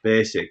 it's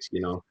basics.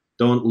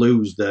 Don't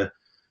lose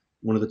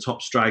one of the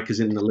top strikers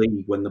in the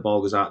league when the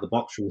ball goes out of the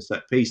box from the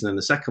set piece, and then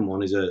the second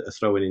one is a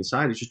throw in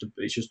inside. It's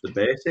just the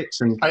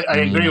basics. And I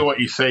agree with what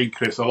you're saying,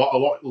 Chris. A lot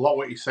of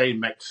what you're saying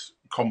makes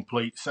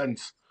complete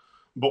sense.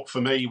 But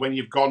for me, when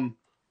you're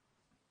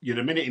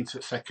a minute into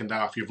the second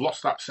half, you've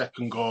lost that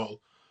second goal,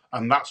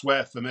 and that's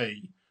where, for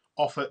me,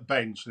 off at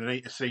bench, they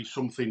need to see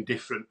something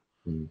different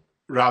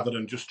rather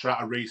than just try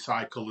to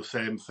recycle the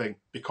same thing,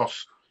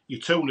 because you're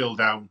 2-0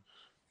 down,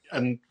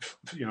 and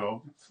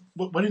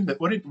we're in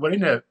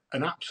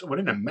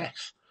a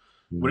mess.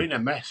 We're in a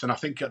mess, and I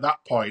think at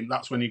that point,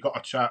 that's when you've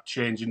got to start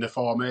changing the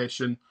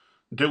formation,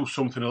 do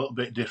something a little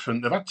bit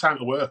different. They've had time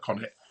to work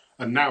on it,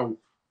 and now,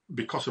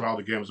 because of how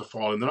the games are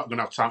falling, they're not going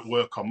to have time to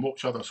work on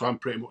much other. So I'm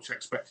pretty much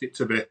expecting it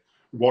to be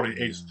what it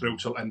is through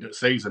till end of the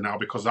season now,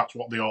 because that's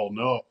what they all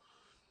know.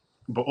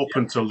 But up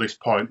until this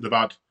point, they've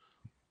had,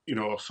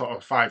 sort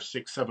of 5,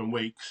 6, 7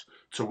 weeks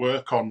to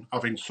work on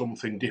having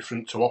something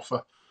different to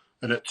offer.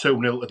 And at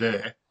 2-0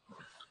 today,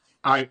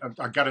 I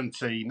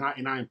guarantee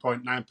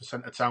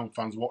 99.9% of Town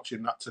fans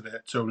watching that today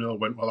at 2-0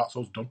 went, well, that's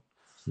us done.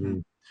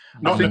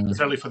 Not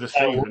necessarily for the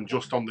season,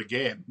 just on the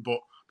game,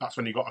 but that's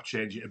when you got to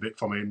change it a bit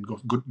for me and go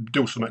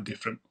do something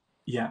different.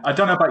 Yeah, I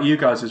don't know about you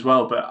guys as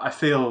well, but I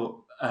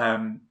feel, I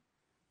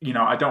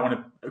don't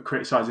want to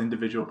criticise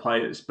individual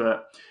players,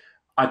 but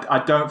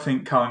I don't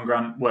think Colin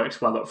Grant works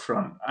well up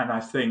front. And I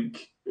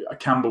think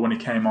Campbell, when he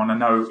came on, I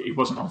know he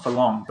wasn't on for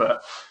long,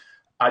 but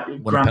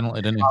Grant, a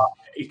penalty, didn't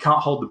he can't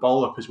hold the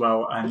ball up as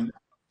well. And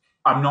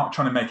I'm not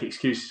trying to make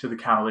excuses to the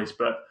Cowleys,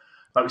 but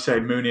like we say,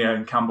 Mounier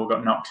and Campbell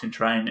got knocks in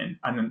training,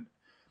 and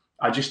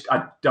I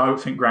don't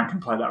think Grant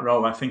can play that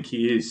role. I think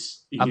he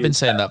is. I've been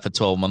saying that for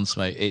 12 months,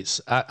 mate.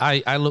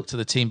 I looked at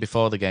the team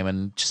before the game,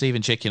 and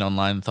Stephen checking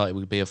online thought it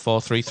would be a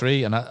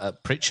 4-3-3,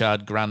 and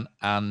Pritchard, Grant,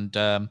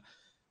 and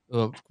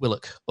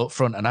Willock up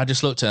front. And I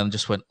just looked at it and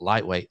just went,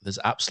 lightweight. There's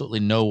absolutely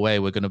no way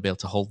we're going to be able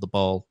to hold the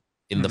ball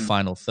in the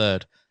final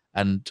third.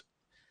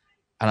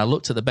 And I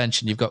looked at the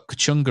bench, and you've got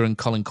Kachunga and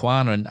Colin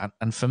Kwana,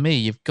 and for me,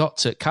 you've got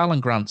to.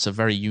 Karlan Grant's a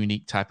very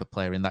unique type of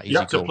player in that he's you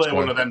have to play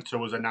scorer. one of them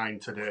two as a 9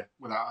 today.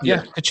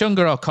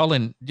 Kachunga or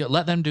Colin,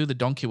 let them do the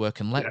donkey work,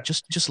 and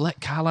just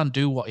let Karlan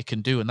do what he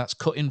can do, and that's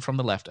cut in from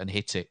the left and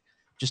hit it.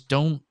 Just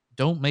don't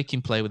make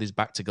him play with his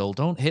back to goal.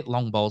 Don't hit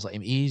long balls at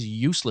him. He's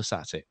useless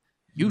at it.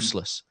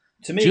 Useless.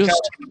 To me,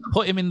 just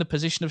put him in the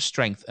position of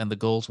strength, and the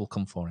goals will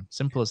come for him.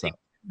 Simple as that.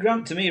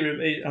 Grant, to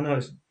me, I know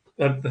it's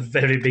a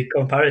very big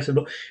comparison,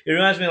 but it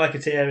reminds me like a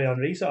Thierry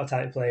Henry sort of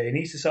type player. He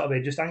needs to sort of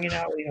be just hanging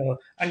out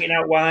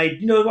wide.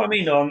 You know what I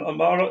mean?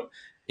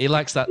 He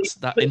likes that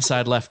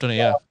inside left, doesn't he?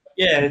 Yeah.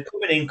 Yeah,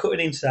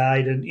 cutting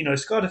inside, and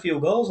scored a few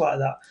goals like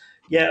that.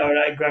 Yeah, all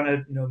right.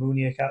 Granted,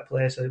 Mounier can't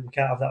play, so we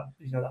can't have that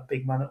that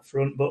big man up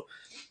front. But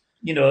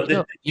you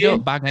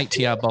don't bang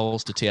 80-yard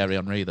balls to Thierry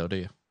Henry, though, do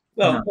you?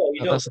 Well,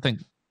 no, that's the thing.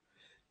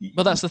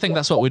 But that's the thing.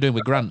 That's what we're doing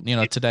with Grant.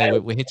 Today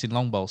we're hitting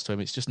long balls to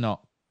him. It's just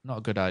not a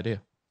good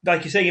idea.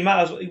 Like you say, you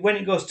might as well, when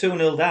it goes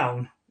 2-0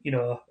 down.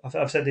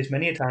 I've said this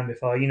many a time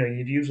before.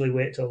 You'd usually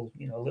wait till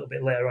a little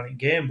bit later on in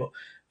game, but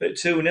at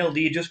 2-0, do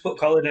you just put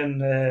Colin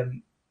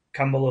and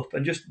Campbell up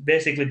and just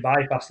basically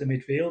bypass the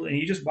midfield, and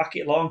you just whack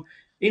it long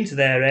into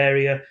their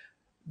area?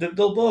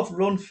 They'll both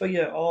run for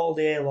you all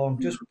day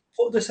long. Just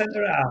put the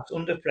centre half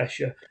under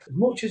pressure as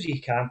much as you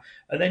can,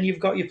 and then you've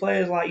got your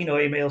players like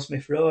Emile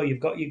Smith-Rowe, you've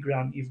got your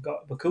Grant, you've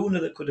got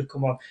Bacuna that could have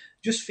come on.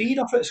 Just feed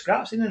off at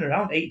scraps in and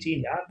around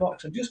 18-yard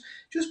box, and just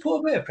put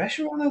a bit of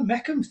pressure on them,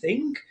 make them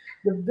think.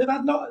 They've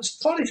had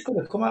Forest could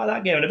have come out of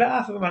that game, and about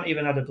half of them haven't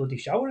even had a bloody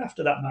shower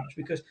after that match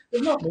because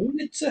they've not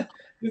needed to.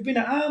 We've been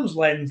at arm's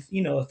length,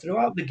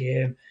 throughout the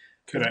game.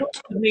 Correct.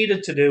 What they've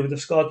needed to do, they've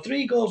scored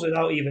 3 goals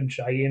without even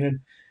trying, and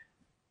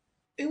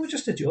it was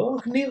just a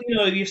joke. Neil,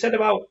 you said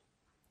about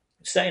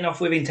setting off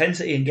with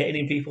intensity and getting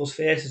in people's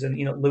faces, and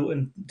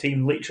Luton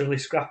team literally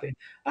scrapping.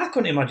 I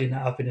couldn't imagine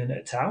that happening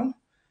at Town.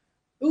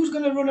 Who's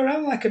going to run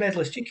around like an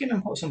headless chicken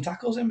and put some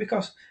tackles in?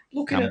 Because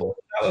looking Campbell.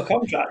 at out of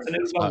contract, and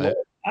it was like,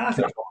 I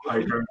think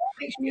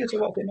 6 years, so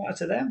what's it matter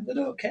to them? They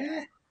don't care.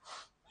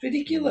 It's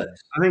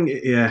ridiculous. I think,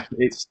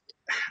 it's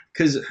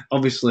because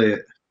obviously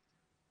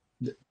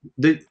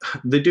they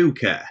do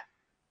care.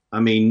 I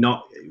mean,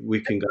 we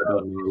can go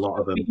down a lot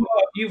of them.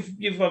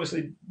 You've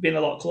obviously been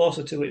a lot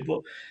closer to it,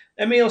 but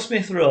Emile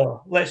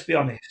Smith-Rowe, let's be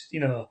honest, I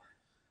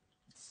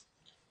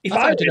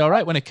thought he did all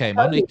right when he came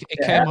on. He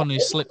came on, he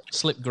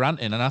slipped Grant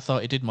in, and I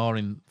thought he did more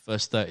in the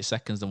first 30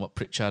 seconds than what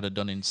Pritchard had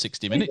done in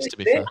 60 minutes, to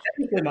be fair.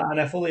 Technically, Matt,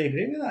 and I fully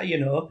agree with that,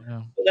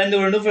 Yeah. But then there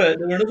were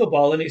another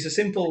ball, and it's a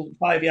simple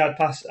 5-yard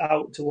pass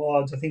out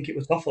towards, I think it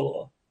was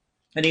Buffalo,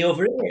 and he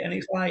overhit it, and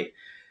it's like,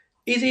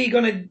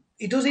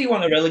 does he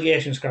want a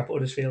relegation scrap at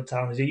Huddersfield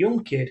Town? He's a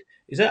young kid.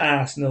 He's at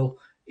Arsenal.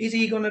 Is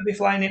he going to be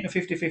flying into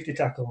 50-50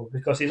 tackle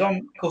because he's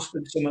on cusp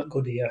of something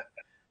good here?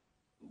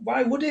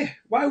 Why would he?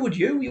 Why would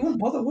you? You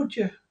wouldn't bother, would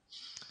you?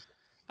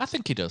 I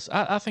think he does.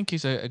 I think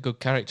he's a good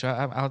character.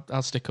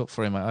 I'll stick up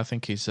for him. I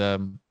think he's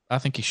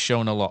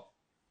shown a lot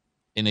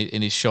in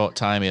his short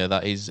time here.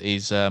 That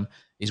he's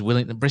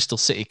willing. Bristol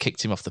City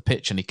kicked him off the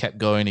pitch, and he kept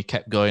going.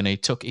 He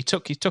took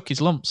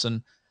his lumps,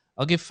 and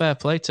I'll give fair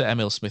play to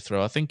Emile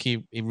Smith-Rowe. I think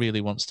he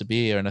really wants to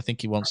be here, and I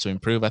think he wants to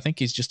improve. I think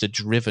he's just a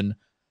driven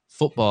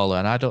footballer,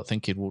 and I don't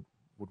think he would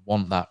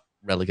want that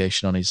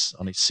relegation on his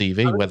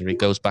CV, whether he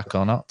goes back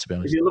or not, to be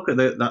honest. If you look at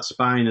that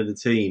spine of the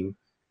team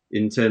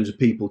in terms of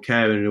people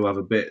caring who have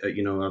a bit,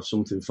 have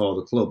something for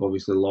the club,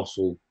 obviously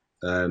Lossell,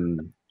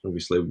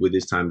 obviously with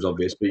his time's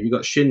obvious, but you've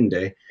got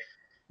Shindy,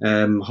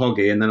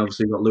 Hoggy, and then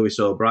obviously you've got Lewis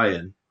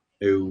O'Brien,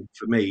 who,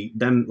 for me,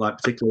 them, like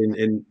particularly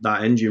in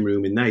that engine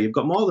room in there, you've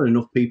got more than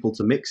enough people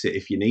to mix it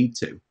if you need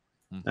to.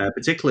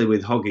 Particularly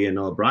with Hoggy and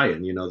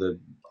O'Brien,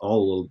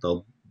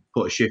 they'll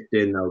put a shift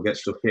in, they'll get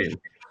stuck in.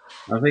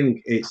 I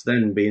think it's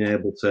then being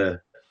able to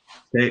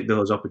take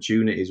those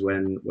opportunities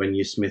when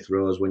your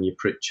Smith-Rowes, when your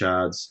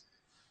Pritchards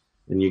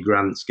and your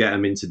Grants get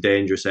them into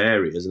dangerous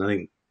areas. And I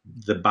think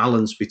the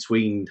balance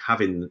between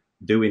getting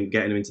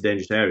them into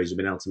dangerous areas and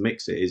being able to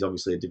mix it is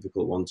obviously a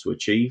difficult one to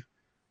achieve.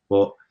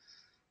 But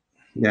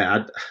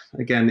yeah,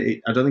 I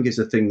don't think it's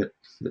a thing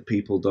that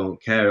people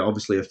don't care. It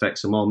obviously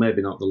affects them all.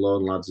 Maybe not the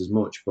lone lads as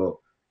much, but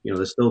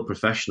they're still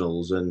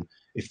professionals. And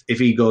if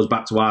he goes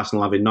back to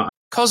Arsenal having not...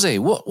 Cozzy,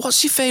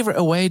 what's your favourite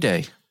away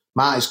day?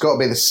 Matt, it's got to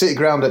be the City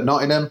Ground at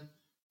Nottingham.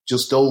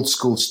 Just old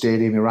school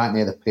stadium, you're right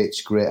near the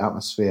pitch, great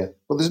atmosphere.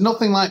 But there's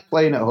nothing like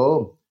playing at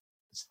home.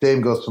 The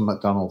same goes for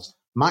McDonald's.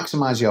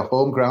 Maximise your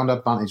home ground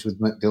advantage with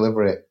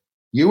McDelivery.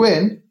 You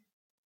in?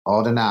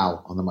 Order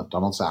now on the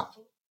McDonald's app.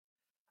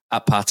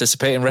 At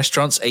participating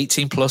restaurants,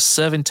 18 plus,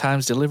 serving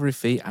times, delivery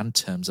fee and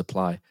terms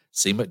apply.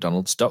 See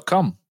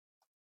mcdonalds.com.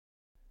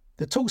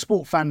 The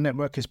TalkSport Fan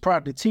Network is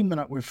proudly teaming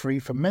up with Free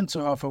for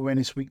Mental Health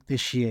Awareness Week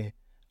this year.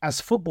 As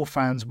football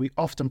fans, we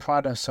often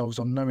pride ourselves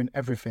on knowing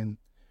everything,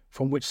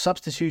 from which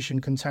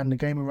substitution can turn the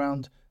game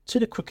around to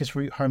the quickest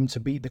route home to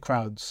beat the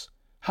crowds.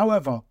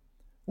 However,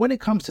 when it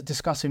comes to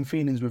discussing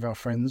feelings with our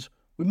friends,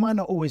 we might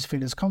not always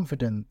feel as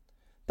confident.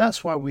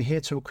 That's why we're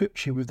here to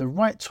equip you with the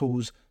right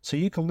tools so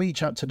you can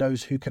reach out to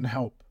those who can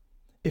help.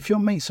 If your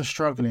mates are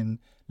struggling,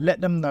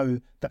 let them know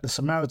that the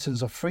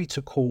Samaritans are free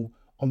to call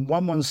on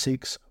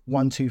 116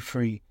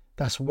 123.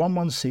 That's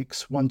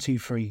 116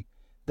 123.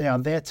 They are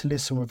there to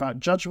listen without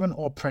judgment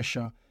or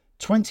pressure,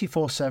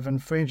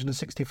 24/7,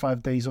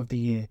 365 days of the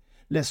year.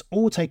 Let's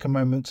all take a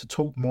moment to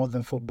talk more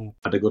than football.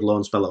 Had a good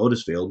loan spell at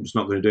Huddersfield. It's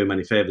not going to do him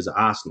any favours at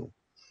Arsenal.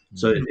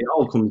 So it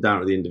all comes down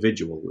to the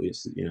individual.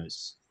 It's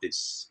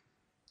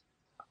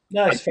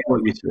No, it's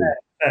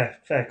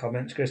fair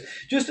comments, Chris.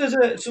 Just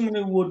as someone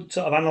who would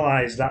sort of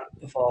analyse that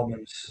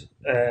performance,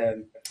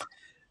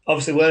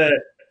 obviously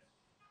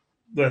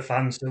we're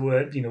fans, so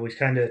we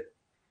kind of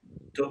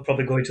don't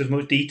probably go into as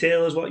much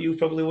detail as what you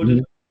probably would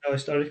have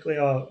historically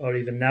or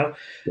even now.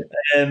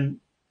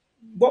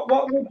 What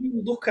would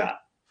you look at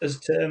as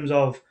terms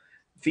of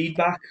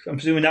feedback? I'm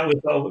presuming that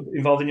was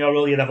involved in your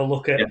role. You'd have a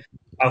look at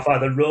how far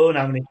they run,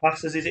 how many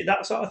passes. Is it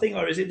that sort of thing,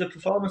 or is it the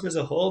performance as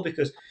a whole?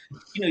 Because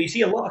you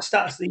see a lot of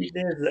stats these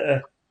days that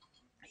are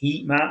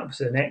heat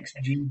maps and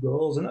XG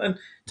goals, and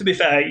to be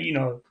fair,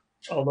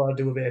 although I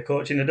do a bit of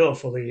coaching, I don't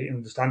fully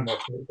understand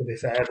much of it, to be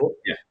fair.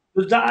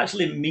 But does that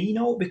actually mean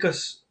out?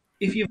 Because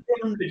if you've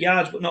done 100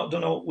 yards but not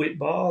done out with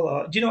ball,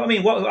 or do you know what I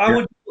mean? I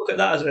would look at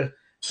that as a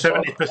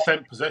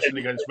 70% possession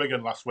against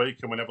Wigan last week,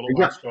 and we never looked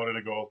like scoring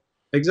a goal.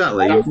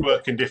 Exactly. That's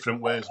work in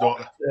different ways,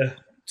 don't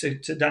they?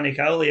 To Danny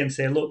Cowley and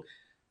say, look,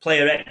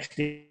 player X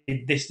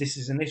did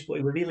this, and this, but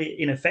he was really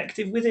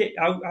ineffective with it.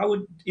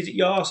 Is it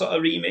your sort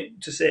of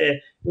remit to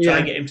say, try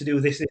and get him to do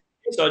this,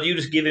 or do you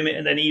just give him it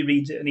and then he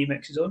reads it and he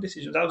makes his own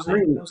decisions? I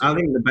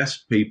think the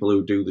best people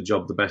who do the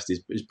job the best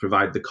is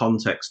provide the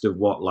context of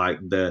what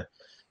the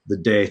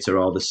data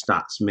or the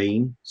stats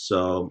mean.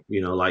 So,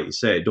 like you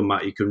say, it doesn't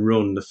matter. You can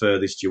run the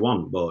furthest you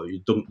want, but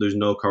there's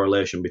no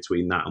correlation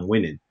between that and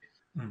winning.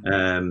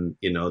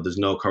 There's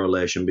no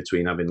correlation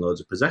between having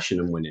loads of possession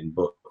and winning,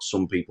 but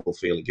some people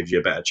feel it gives you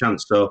a better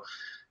chance. So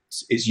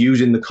it's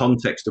using the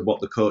context of what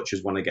the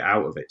coaches want to get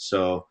out of it.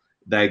 So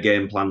their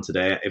game plan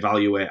today,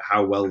 evaluate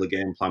how well the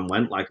game plan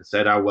went. Like I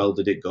said, how well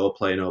did it go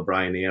playing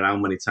O'Brien here? How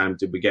many times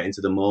did we get into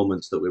the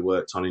moments that we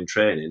worked on in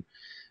training?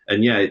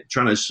 And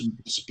trying to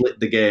split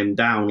the game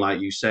down,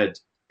 like you said,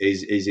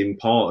 is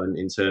important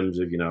in terms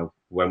of,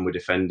 when we're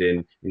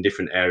defending in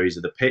different areas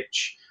of the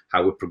pitch,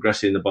 how we're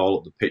progressing the ball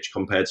up the pitch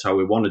compared to how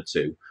we wanted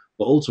to.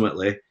 But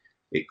ultimately,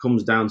 it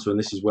comes down to, and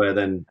this is where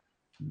then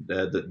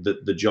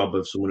the job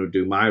of someone who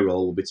do my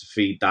role will be to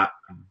feed that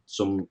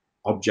some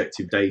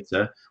objective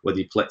data, whether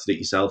you collected it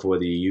yourself or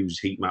whether you use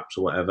heat maps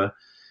or whatever,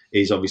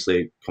 is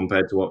obviously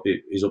compared to what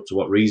is up to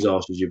what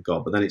resources you've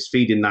got. But then it's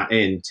feeding that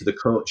in to the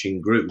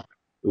coaching group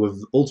who have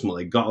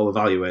ultimately got to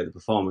evaluate the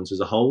performance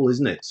as a whole,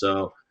 isn't it?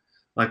 So,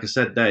 like I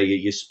said there,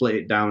 you split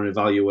it down and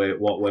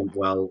evaluate what went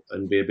well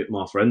and be a bit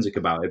more forensic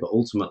about it. But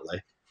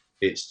ultimately,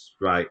 it's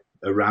right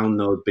around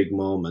those big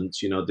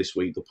moments. This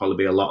week there'll probably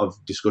be a lot of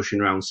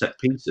discussion around set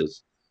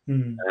pieces.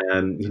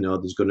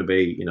 There's going to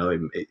be,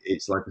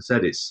 it's like I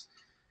said, it's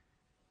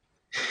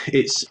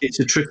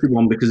a tricky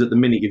one because at the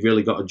minute you've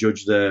really got to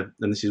judge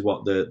and this is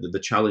what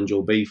the challenge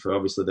will be for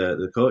obviously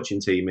the coaching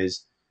team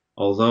is,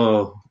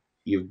 although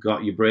you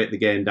break the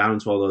game down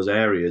into all those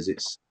areas.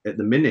 It's at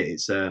the minute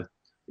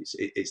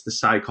it's the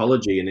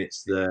psychology and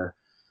it's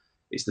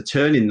the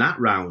turning that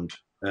round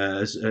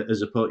as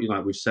opposed,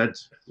 like we've said,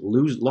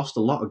 lost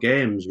a lot of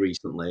games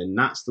recently, and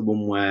that's the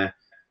one where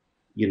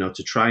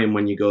to try and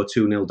when you go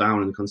 2-0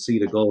 down and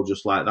concede a goal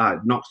just like that,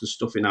 it knocks the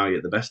stuffing out of you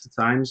at the best of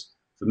times.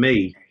 For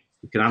me,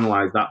 you can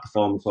analyse that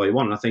performance all you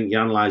want. And I think you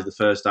analyse the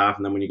first half,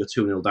 and then when you go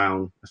 2-0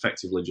 down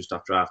effectively just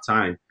after half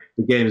time,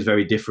 the game is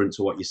very different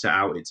to what you set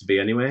out it to be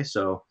anyway.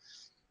 So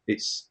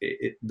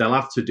they'll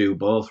have to do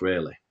both,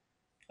 really.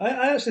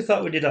 I actually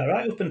thought we did all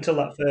right up until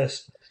that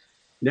first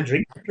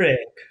drink break,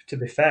 to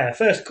be fair.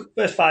 First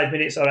 5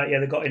 minutes, all right,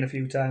 they got in a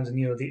few times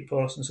and deep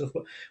posts and stuff,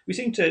 but we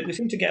seem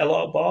to get a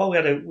lot of ball.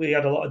 We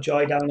had a lot of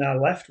joy down our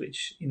left,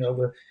 which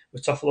we're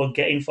tough on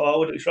getting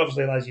forward, which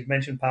obviously, as you've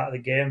mentioned, part of the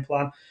game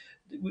plan.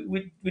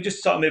 We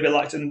just sort of maybe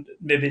lacked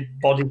maybe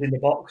bodies in the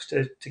box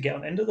to get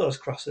on end of those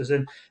crosses,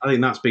 and I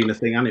think that's been a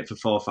thing, hasn't it, for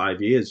 4 or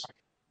 5 years.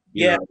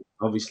 You know,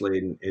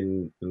 obviously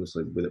in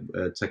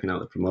with taking out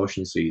the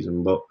promotion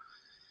season, but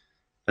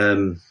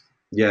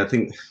I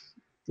think,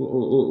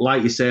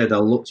 like you said,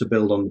 they'll look to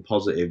build on the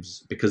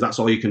positives because that's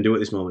all you can do at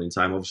this moment in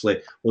time.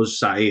 Obviously, us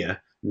sat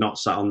here, not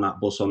sat on that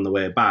bus on the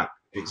way back.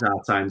 It's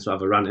our time to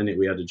have a rant in it.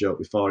 We had a joke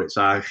before. It's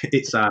our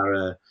it's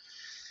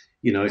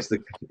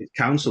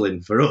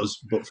counselling for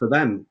us, but for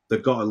them,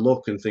 they've got to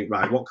look and think,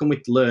 right, what can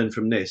we learn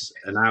from this,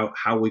 and how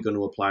are we going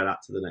to apply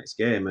that to the next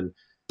game? And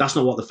that's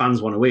not what the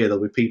fans want to hear.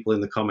 There'll be people in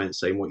the comments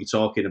saying, "What you're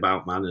talking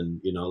about, man?"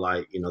 And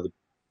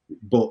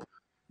but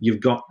you've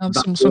got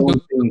some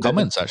good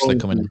comments actually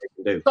coming in.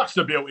 That's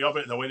the beauty of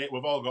it, though, isn't it?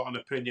 We've all got an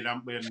opinion,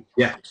 haven't we? And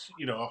yeah,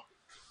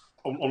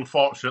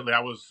 unfortunately,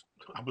 I was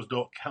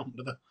don't count,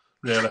 do they?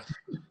 Really.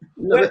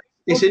 No,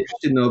 it's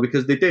interesting though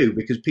because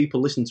people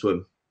listen to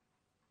them.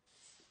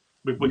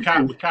 We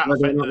can't affect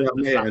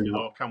the Saturday,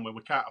 though, can we?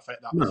 We can't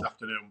affect that this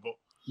afternoon, but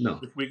no,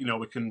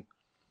 we can.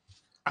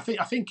 I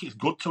think it's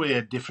good to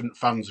hear different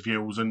fans'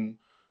 views and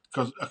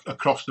because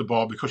across the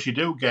board because you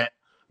do get.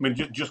 I mean,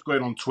 just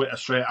going on Twitter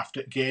straight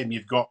after the game,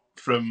 you've got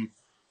from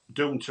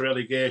doomed to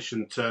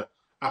relegation to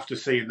after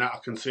seeing that I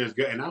can see us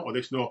getting out of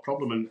this no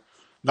problem, and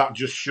that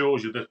just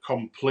shows you the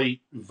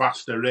complete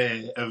vast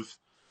array of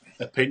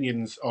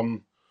opinions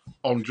on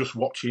just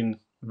watching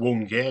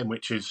one game,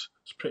 which is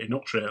pretty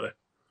nuts, really.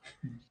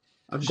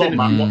 I've got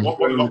Matt.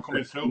 What have you got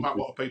coming through, Matt?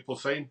 What are people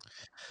saying?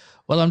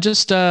 Well, I'm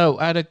just I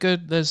had a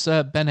good. There's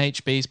Ben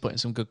HB's putting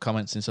some good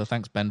comments in, so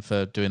thanks Ben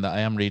for doing that. I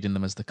am reading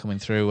them as they're coming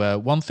through.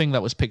 One thing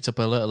that was picked up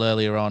a little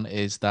earlier on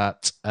is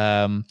that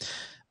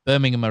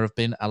Birmingham have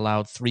been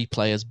allowed 3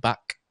 players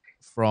back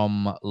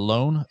from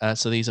loan.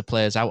 So these are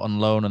players out on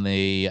loan, and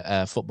the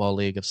Football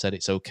League have said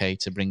it's okay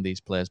to bring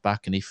these players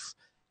back, and if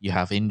you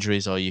have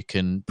injuries or you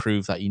can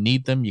prove that you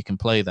need them, you can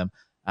play them.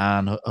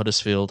 And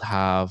Huddersfield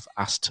have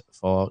asked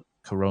for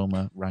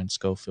Karoma, Ryan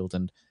Schofield,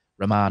 and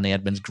Romani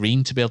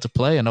Edmonds-Green to be able to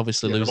play, and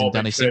obviously losing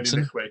Danny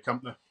Simpson. This week,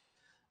 haven't they?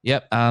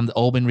 Yep, and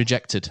all been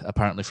rejected,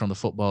 apparently, from the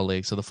Football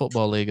League. So the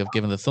Football League have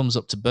given the thumbs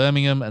up to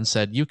Birmingham and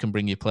said, you can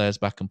bring your players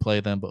back and play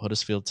them, but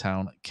Huddersfield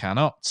Town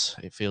cannot.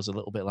 It feels a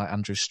little bit like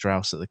Andrew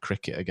Strauss at the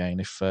cricket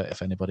again,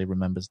 if anybody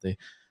remembers the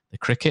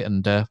cricket,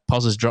 and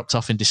Poz has dropped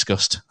off in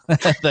disgust.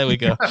 There we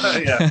go.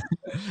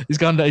 He's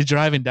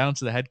driving down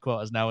to the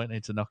headquarters now, isn't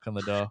he, to knock on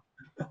the door.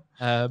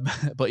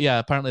 But yeah,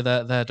 apparently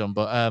they're done.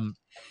 But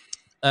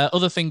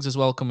other things as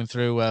well coming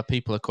through.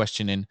 People are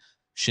questioning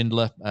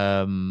Schindler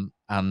and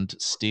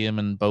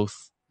Stearman,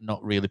 both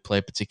not really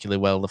played particularly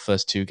well the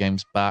first 2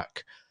 games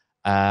back.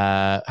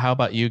 How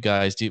about you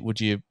guys?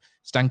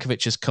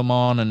 Stankovic has come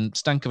on, and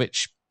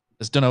Stankovic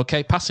has done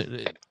okay.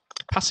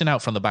 Passing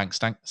out from the bank,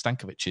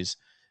 Stankovic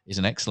is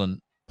an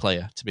excellent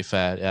player, to be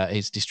fair.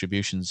 His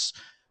distribution's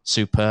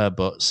superb,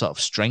 but sort of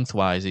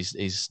strength-wise,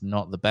 he's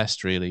not the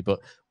best, really. But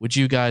would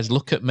you guys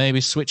look at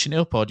maybe switching it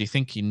up, or do you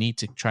think you need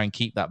to try and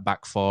keep that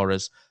back 4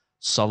 as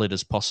solid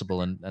as possible?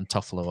 And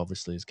Toffolo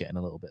obviously is getting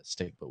a little bit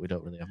stick, but we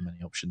don't really have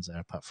many options there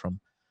apart from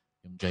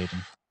young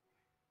Jaden.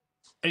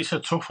 It's a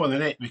tough one,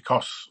 isn't it?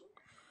 Because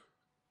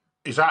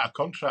he's out of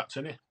contract,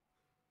 isn't he?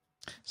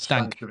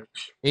 Stankovic.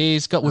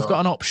 We've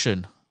got an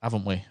option,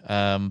 haven't we?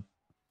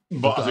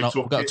 We've got a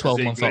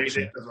 12-month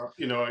option.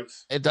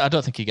 I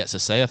don't think he gets a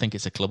say. I think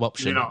it's a club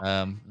option.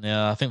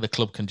 I think the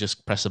club can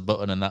just press a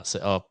button and that's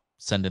it, or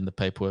send in the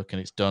paperwork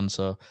and it's done.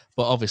 So,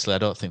 but obviously, I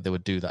don't think they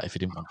would do that if he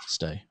didn't want to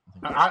stay.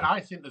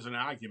 I think there's an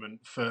argument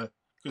because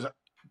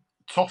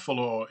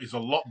Toffolo is a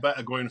lot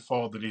better going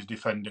forward than he's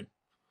defending,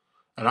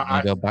 and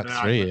I go back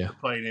 3.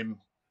 Playing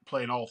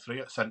all 3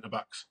 at centre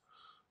backs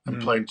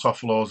and playing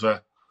Toffolo as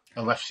a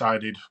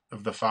left-sided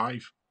of the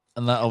 5.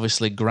 And that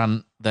obviously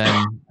Grant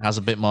then has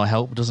a bit more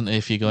help, doesn't he?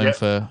 If you're going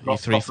for your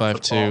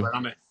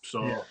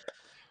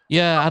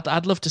 3-5-2.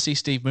 I'd love to see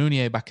Steve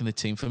Mounier back in the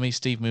team. For me,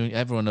 Steve Mounier.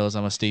 Everyone knows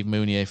I'm a Steve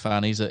Mounier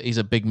fan. He's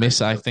a big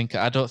miss. I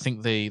don't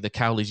think the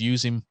Cowleys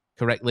use him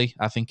correctly.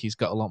 I think he's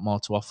got a lot more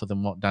to offer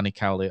than what Danny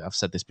Cowley. I've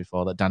said this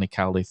before that Danny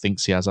Cowley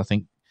thinks he has. I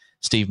think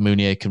Steve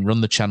Mounier can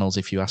run the channels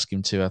if you ask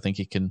him to. I think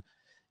he can.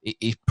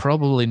 He's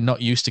probably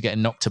not used to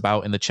getting knocked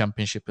about in the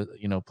Championship,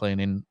 playing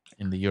in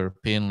the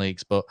European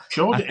leagues. But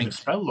showed it in a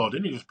spell, though,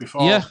 didn't he? Just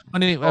before,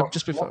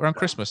 just before around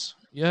Christmas.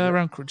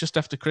 Just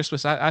after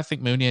Christmas. I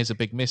think Mounier is a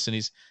big miss, and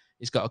he's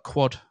got a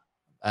quad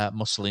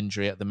muscle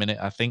injury at the minute,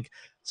 I think.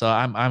 So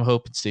I'm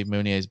hoping Steve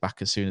Mounier is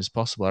back as soon as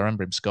possible. I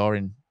remember him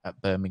scoring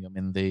at Birmingham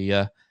in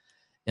the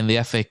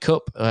FA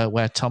Cup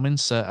where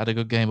Tommins had a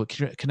good game. But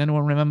can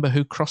anyone remember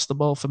who crossed the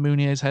ball for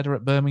Mounier's header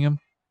at Birmingham?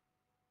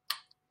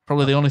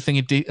 Probably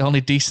the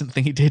only decent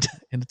thing he did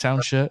in the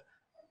Town shirt.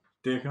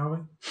 Dear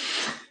Garvey?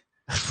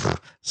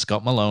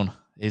 Scott Malone.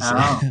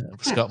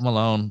 Scott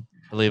Malone,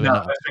 believe it or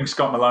not. The thing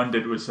Scott Malone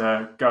did was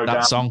go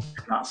down song.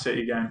 That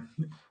City game.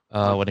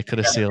 Oh, when he could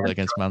have sealed it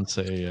against Man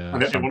City.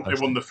 And he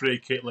won the free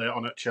kick later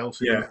on at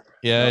Chelsea.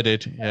 Yeah, he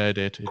did. Yeah, he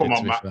did. Come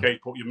on, Matt,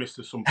 keep up. You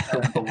missed some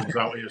ones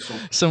out here.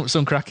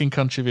 Some cracking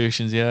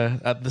contributions. Yeah,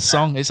 the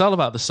song. It's all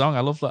about the song. I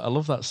love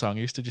that song.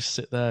 I used to just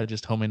sit there,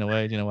 just humming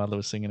away, while they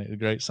were singing it. It was a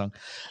great song.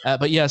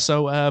 But yeah,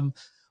 so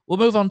we'll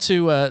move on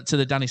to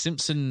the Danny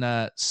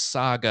Simpson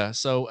saga.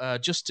 So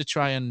just to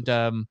try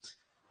and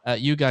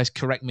you guys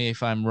correct me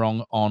if I'm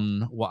wrong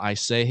on what I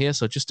say here.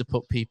 So just to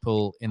put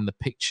people in the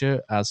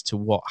picture as to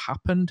what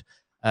happened,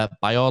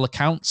 by all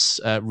accounts,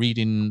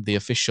 reading the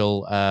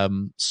official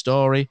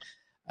story,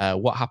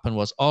 what happened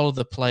was all of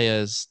the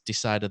players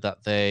decided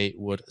that they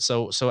would.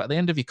 So at the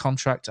end of your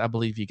contract, I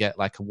believe you get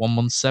like a 1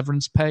 month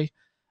severance pay,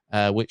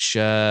 which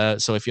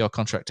so if your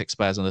contract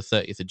expires on the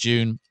 30th of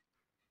June,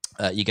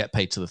 you get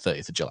paid to the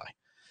 30th of July.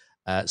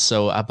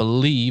 So I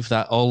believe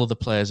that all of the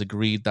players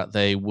agreed that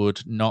they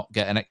would not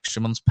get an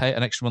extra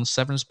month's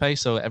severance pay.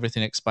 So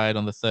everything expired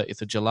on the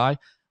 30th of July.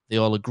 They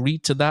all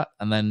agreed to that.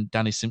 And then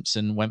Danny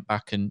Simpson went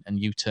back and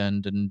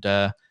U-turned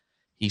and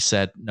he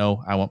said,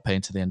 no, I won't pay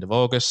until the end of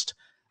August.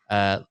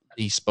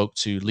 He spoke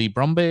to Lee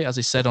Bromby, as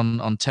he said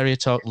on Terrier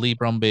Talk. Lee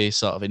Bromby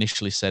sort of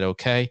initially said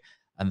okay,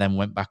 and then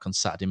went back on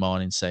Saturday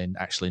morning saying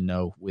actually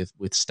no, with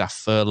staff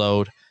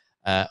furloughed.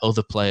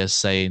 Other players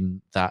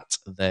saying that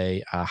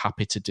they are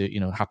happy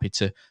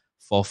to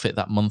forfeit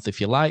that month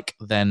if you like.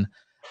 Then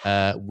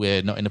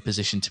we're not in a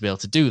position to be able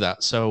to do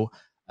that. So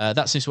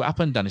that seems what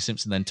happened. Danny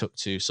Simpson then took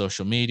to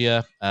social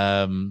media,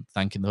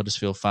 thanking the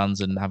Huddersfield fans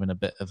and having a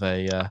bit of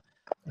a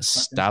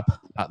stab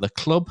at the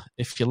club,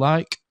 if you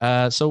like.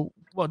 So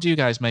what do you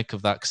guys make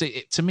of that? Because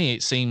to me,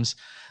 it seems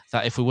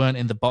that if we weren't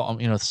in the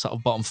bottom, sort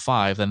of bottom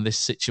five, then this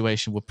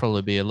situation would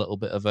probably be a little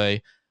bit of a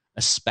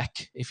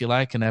speck, if you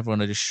like, and everyone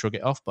would just shrug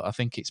it off. But I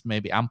think it's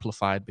maybe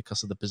amplified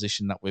because of the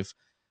position that we've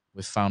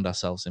found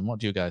ourselves in. What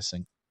do you guys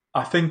think?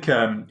 I think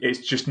it's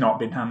just not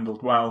been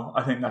handled well.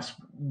 I think that's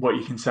what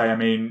you can say. I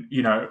mean,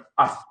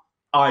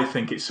 I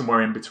think it's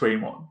somewhere in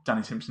between what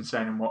Danny Simpson's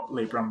saying and what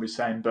Lee Bromby's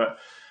saying. But,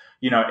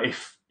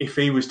 if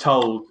he was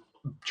told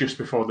just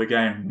before the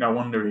game, no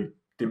wonder he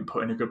didn't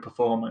put in a good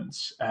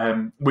performance.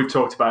 We've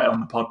talked about it on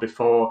the pod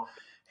before.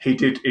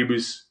 He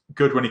was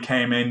good when he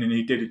came in and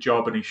he did a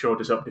job and he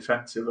showed us up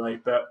defensively.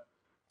 But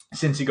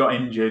since he got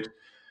injured,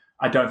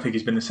 I don't think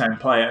he's been the same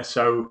player.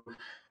 So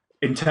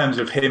in terms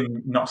of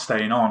him not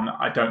staying on,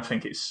 I don't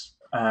think it's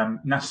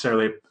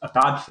necessarily a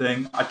bad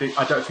thing. I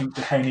don't think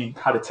Dehaney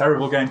had a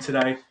terrible game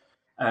today.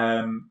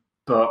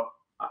 But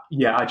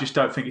yeah, I just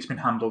don't think it's been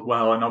handled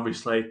well. And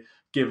obviously,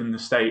 given the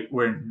state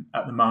we're in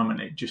at the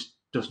moment, it just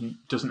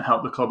doesn't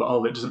help the club at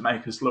all. It doesn't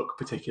make us look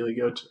particularly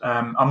good.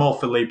 I'm all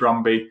for Lee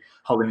Bromby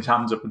holding his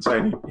hands up and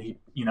saying he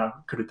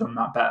could have done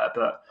that better.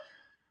 But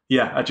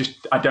yeah,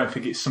 I don't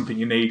think it's something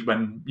you need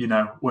when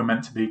we're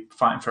meant to be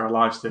fighting for our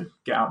lives to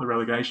get out of the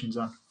relegation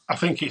zone. I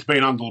think it's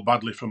been handled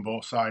badly from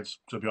both sides,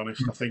 to be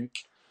honest. I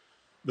think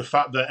the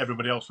fact that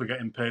everybody else were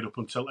getting paid up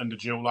until end of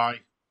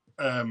July,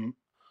 and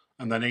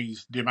then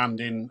he's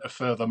demanding a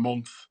further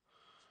month.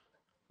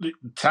 The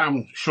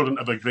town shouldn't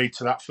have agreed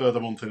to that further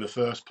month in the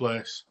first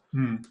place.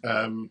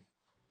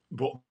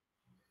 But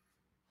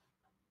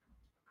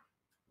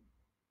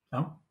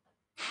no,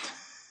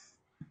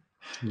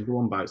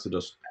 everyone bites the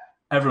dust.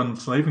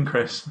 Everyone's leaving,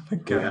 Chris. I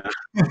think. Yeah.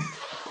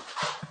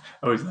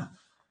 Oh, is there?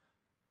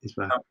 He's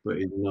back, but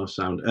he's no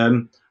sound.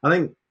 I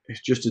think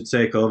it's just to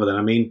take over then.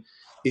 I mean,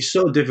 it's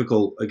so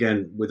difficult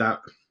again without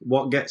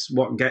what gets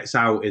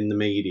out in the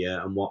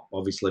media and what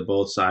obviously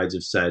both sides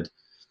have said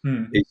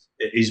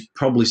is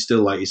probably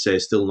still, like you say,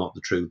 still not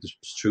the truth. The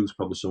truth's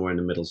probably somewhere in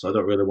the middle. So I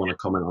don't really want to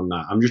comment on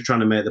that. I'm just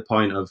trying to make the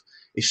point of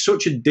it's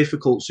such a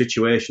difficult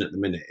situation at the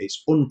minute.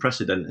 It's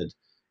unprecedented.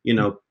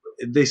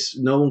 This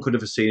no one could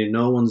have seen it.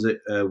 No one's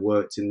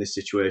worked in this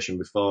situation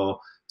before.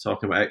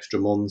 Talking about extra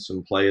months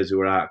and players who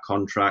are out of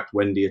contract.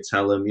 When do you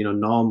tell them?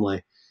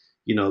 Normally,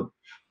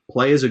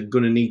 players are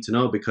going to need to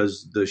know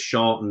because the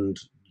shortened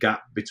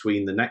gap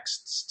between the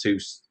next two,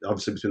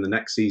 obviously between the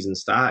next season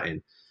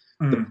starting,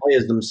 the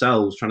players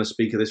themselves, trying to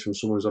speak of this from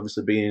someone who's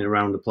obviously been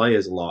around the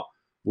players a lot,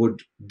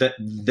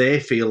 they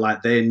feel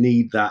like they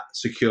need that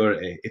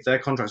security. If their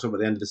contract's up at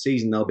the end of the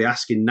season, they'll be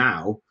asking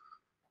now,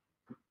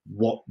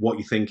 what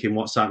you're thinking,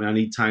 what's happening, I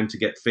need time to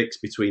get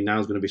fixed between now.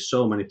 There's going to be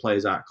so many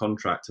players out of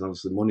contract and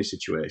obviously the money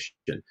situation.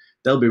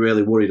 They'll be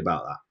really worried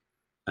about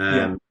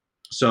that.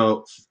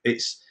 So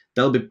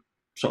they'll be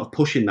sort of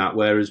pushing that,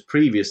 whereas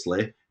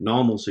previously,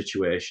 normal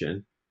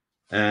situation,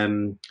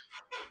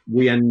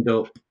 we end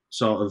up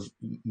sort of,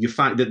 you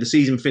find that the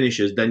season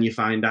finishes, then you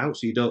find out,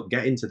 so you don't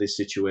get into this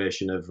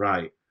situation of,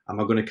 right, am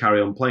I going to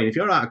carry on playing? If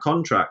you're out of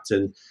contract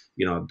and,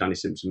 Danny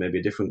Simpson may be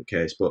a different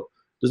case, but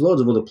there's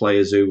loads of other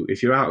players who,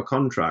 if you're out of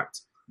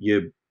contract,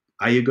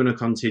 are you going to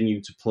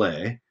continue to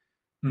play?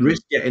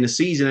 Risk getting a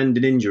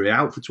season-ending injury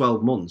out for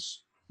 12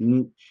 months.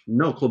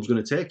 No club's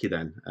going to take you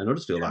then. And I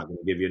just feel like I'm going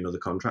to give you another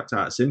contract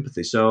out of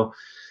sympathy. So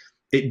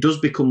it does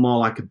become more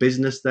like a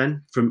business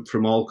then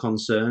from all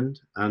concerned.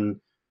 And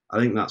I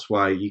think that's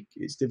why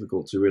it's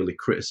difficult to really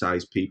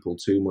criticise people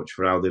too much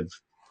for how they've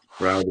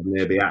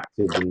maybe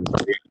acted and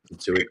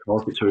to it.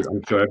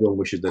 I'm sure everyone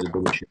wishes they'd have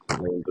done it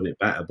differently and done it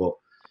better, but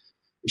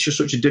it's just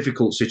such a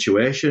difficult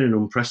situation in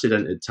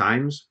unprecedented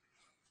times.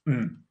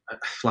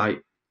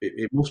 Like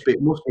it must be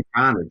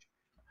carnage.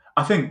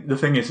 I think the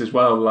thing is as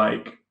well,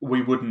 like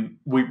we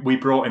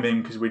brought him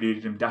in because we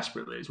needed him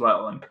desperately as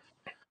well, and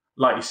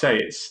like you say,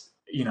 it's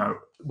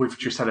we've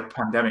just had a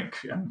pandemic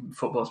and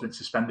football's been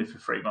suspended for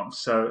 3 months.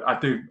 So I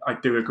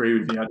do agree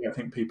with you. I don't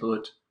think people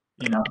would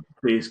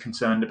be as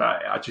concerned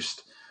about it. I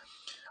just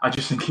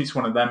think it's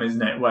one of them,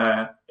 isn't it,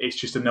 where it's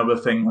just another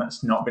thing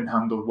that's not been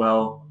handled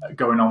well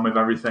going on with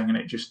everything, and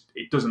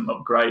it doesn't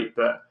look great.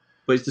 But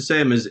it's the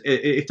same as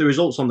if the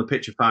results on the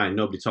pitch are fine,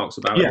 nobody talks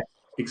about it. Yeah,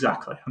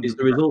 exactly. 100%. It's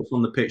the results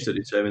on the pitch that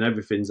determine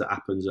everything that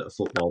happens at a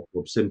football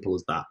club. Simple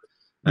as that.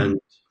 And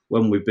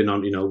when we've been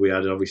on, we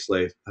had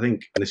obviously, I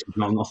think, and this has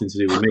got nothing to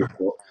do with me,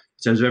 but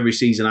terms of every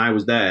season I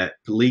was there,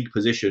 the league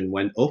position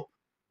went up,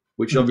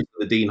 which is obviously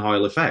the Dean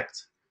Hoyle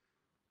effect.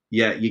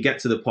 Yeah, you get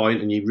to the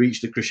point and you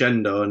reach the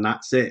crescendo and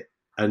that's it.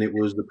 And it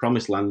was the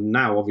promised land.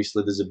 Now,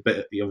 obviously, there's a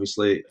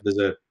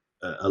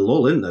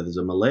lull in there. There's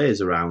a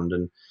malaise around.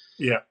 And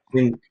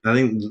I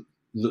think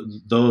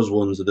those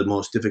ones are the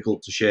most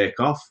difficult to shake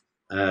off,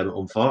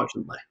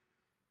 unfortunately.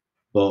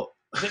 But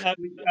I think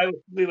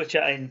we were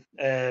chatting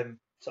sort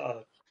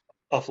of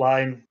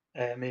offline,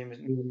 me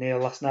and Neil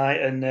last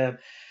night, and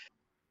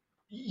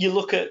you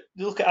look at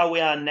how we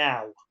are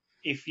now.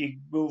 If you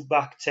move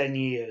back 10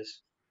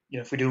 years,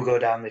 if we do go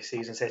down this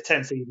season, say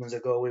 10 seasons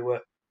ago, we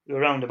were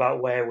around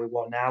about where we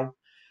were now.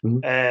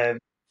 Mm-hmm.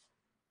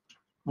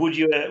 Would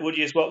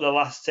you swap the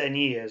last 10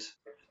 years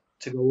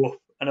to go up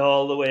and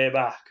all the way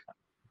back,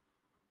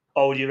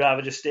 or would you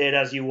rather just stayed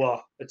as you were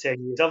for 10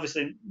 years?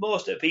 Obviously,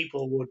 most of the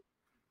people would.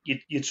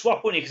 You'd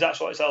swap, wouldn't you? Because that's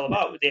what it's all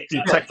about. With the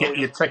you'd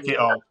take it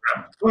all.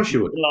 Of course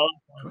you would.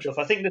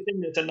 I think the thing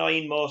that's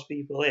annoying most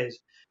people is,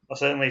 or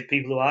certainly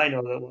people who I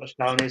know that watch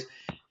down, is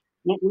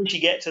once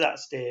you get to that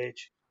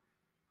stage,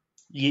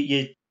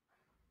 you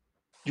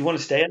want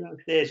to stay at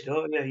that stage,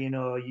 don't you?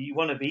 You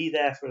want to be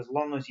there for as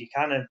long as you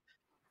can, and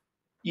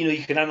you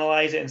can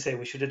analyse it and say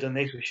we should have done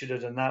this, we should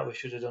have done that, we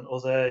should have done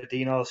other.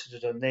 Dean Hoyle should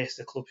have done this,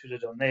 the club should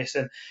have done this,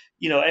 and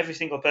every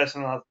single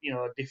person will have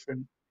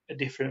a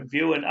different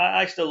view. And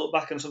I still look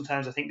back and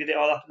sometimes I think, did it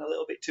all happen a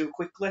little bit too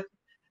quickly?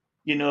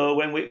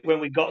 When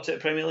we got to the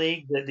Premier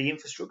League, the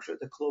infrastructure at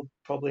the club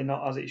probably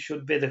not as it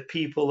should be. The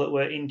people that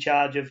were in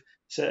charge of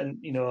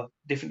certain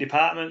different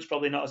departments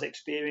probably not as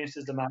experienced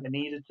as they might have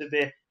needed to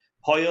be.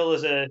 Hoyle,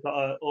 as a sort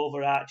of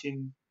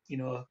overarching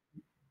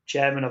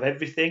chairman of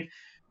everything,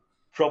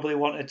 probably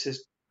wanted to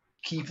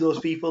keep those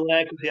people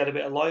there because he had a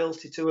bit of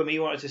loyalty to him. He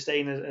wanted to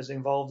stay in as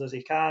involved as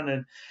he can.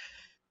 And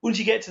once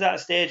you get to that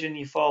stage and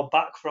you fall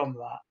back from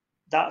that,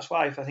 that's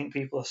why I think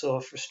people are so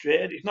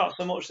frustrated. It's not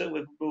so much that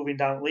we're moving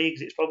down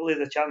leagues. It's probably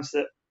the chance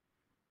that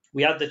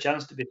we had the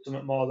chance to be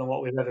something more than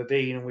what we've ever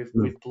been, and we've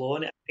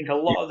blown it. I think a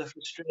lot of the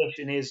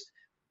frustration is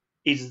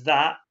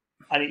that,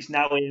 and it's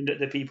now aimed at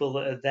the people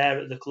that are there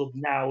at the club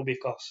now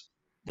because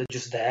they're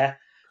just there.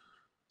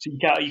 So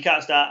you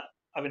can't start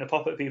having a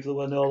pop at people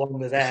who are no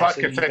longer there. It's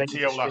like I said to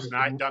you last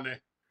night, Danny.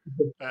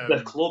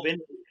 The club, innit?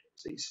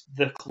 It's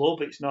the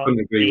club. It's not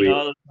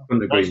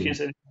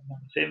Hodgkinson,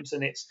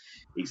 Simpson. It's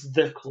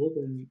the club,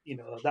 and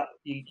that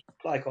you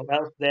like all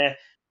else there.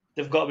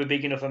 They've got to be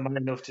big enough and man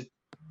enough to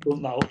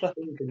bump that up. I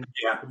think.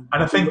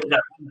 And I think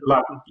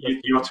like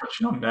you're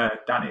touching on there,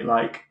 Danny.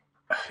 Like,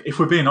 if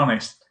we're being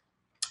honest,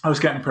 I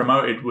was getting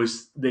promoted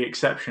was the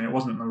exception. It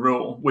wasn't the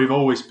rule. We've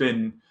always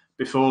been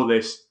before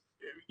this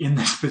in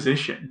this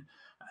position,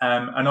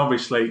 and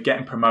obviously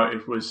getting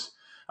promoted was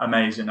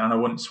amazing, and I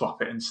wouldn't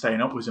swap it. And staying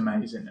up was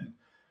amazing.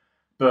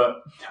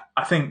 But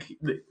I think,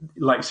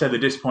 like I said, the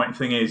disappointing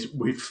thing is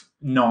we've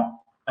not.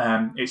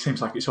 It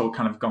seems like it's all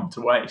kind of gone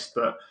to waste.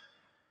 But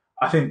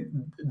I think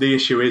the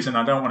issue is, and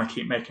I don't want to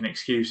keep making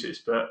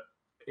excuses, but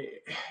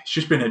it's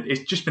just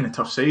been a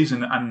tough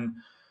season, and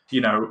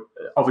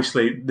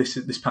obviously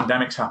this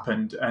pandemic's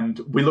happened, and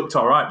we looked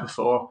all right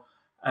before.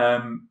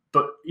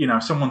 But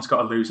someone's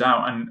got to lose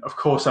out, and of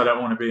course I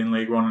don't want to be in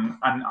League One,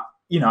 and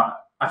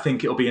I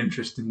think it'll be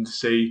interesting to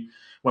see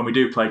when we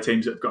do play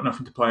teams that have got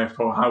nothing to play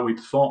for how we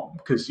perform,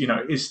 because it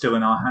is still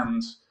in our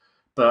hands.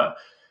 But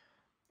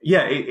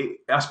yeah,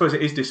 I suppose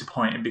it is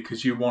disappointing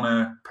because you want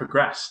to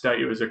progress, don't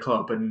you, as a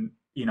club? And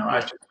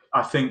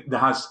I think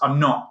there has. I'm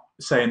not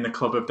saying the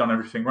club have done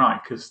everything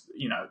right because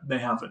they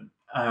haven't.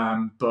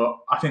 But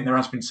I think there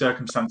has been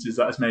circumstances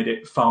that has made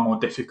it far more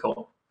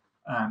difficult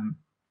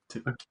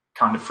to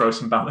kind of throw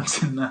some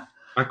balance in there.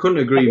 I couldn't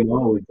agree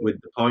more with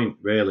the point,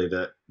 really,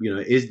 that,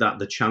 is that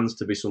the chance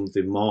to be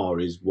something more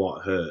is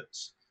what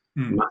hurts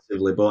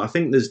massively. But I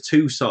think there's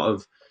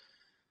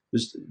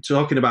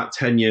talking about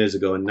 10 years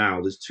ago and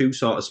now, there's two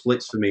sort of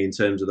splits for me in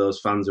terms of those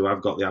fans who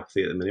have got the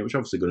apathy at the minute, which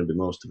obviously going to be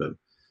most of them.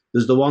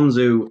 There's the ones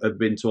who have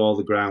been to all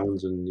the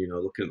grounds and,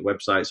 looking at the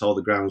websites, all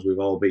the grounds we've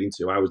all been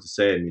to. I was the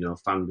same,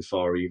 fan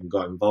before I even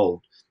got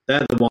involved.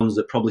 They're the ones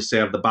that probably say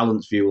have the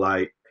balanced view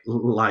like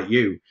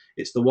you.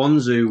 It's the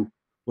ones who,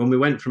 when we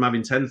went from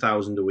having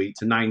 10,000 a week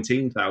to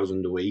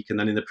 19,000 a week, and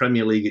then in the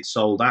Premier League it's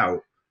sold out,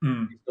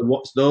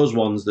 what's those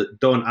ones that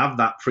don't have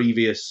that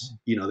previous,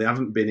 they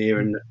haven't been here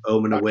and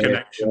home and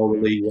away, all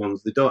the league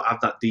ones, they don't have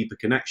that deeper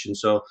connection.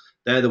 So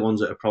they're the ones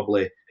that are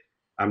probably,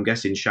 I'm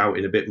guessing,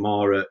 shouting a bit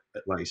more at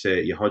like you say,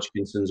 at your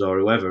Hodgkinsons or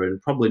whoever,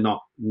 and probably not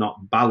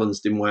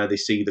balanced in where they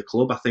see the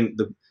club. I think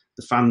the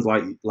fans,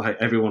 like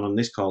everyone on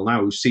this call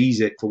now, who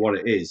sees it for what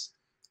it is,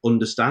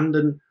 understand,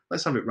 and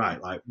let's have it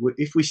right. Like,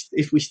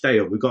 if we stay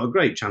up, we've got a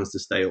great chance to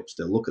stay up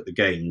still. Look at the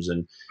games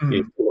and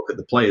look at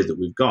the players that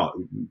we've got.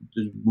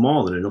 There's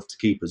more than enough to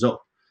keep us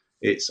up.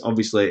 It's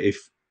obviously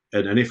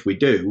if we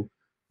do,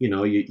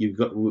 you've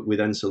got, we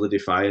then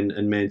solidify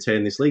and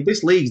maintain this league.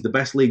 This league's the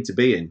best league to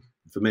be in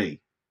for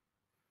me.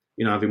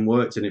 Having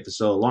worked in it for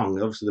so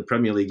long. Obviously the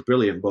Premier League's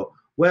brilliant, but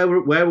where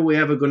were we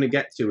ever going to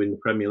get to in the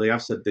Premier League?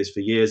 I've said this for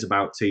years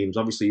about teams.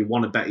 Obviously, you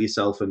want to better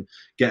yourself and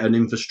get an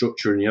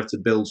infrastructure, and you have to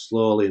build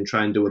slowly and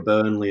try and do a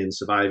Burnley and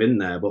survive in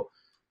there. But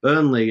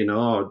Burnley,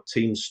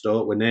 Team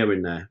Stoke, we're near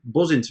in there,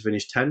 buzzing to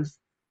finish 10th.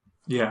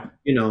 Yeah.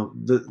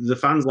 The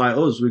fans like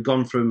us, we've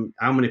gone from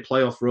how many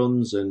playoff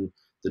runs and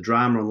the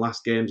drama on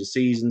last games of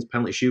seasons,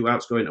 penalty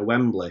shootouts going to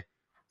Wembley.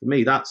 For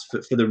me, that's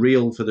for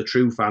the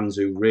true fans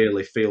who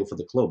really feel for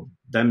the club.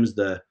 Them's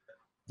the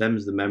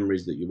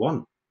memories that you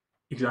want.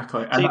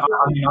 Exactly. And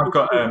I've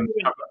got a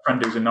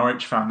friend who's a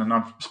Norwich fan, and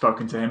I've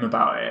spoken to him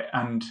about it.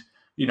 And,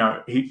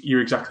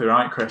 you're exactly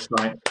right, Chris.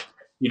 Like,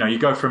 you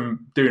go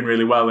from doing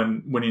really well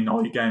and winning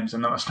all your games,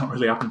 and that's not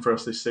really happened for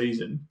us this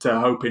season, to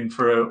hoping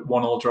for a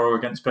 1-1 draw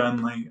against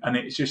Burnley. And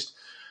it's just,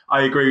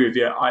 I agree with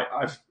you.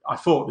 I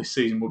thought this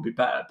season would be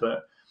better,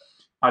 but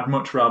I'd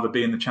much rather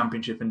be in the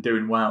Championship and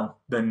doing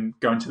well than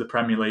going to the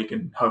Premier League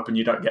and hoping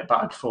you don't get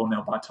battered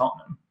 4-0 by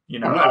Tottenham.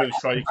 I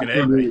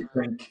really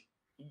think,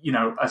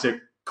 as a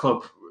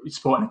club,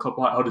 supporting a club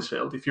like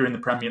Huddersfield, if you're in the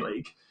Premier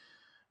League,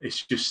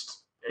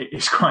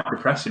 it's quite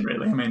depressing,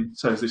 really. I mean,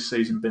 so has this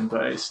season been,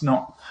 but it's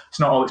not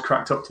all it's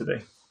cracked up to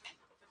be.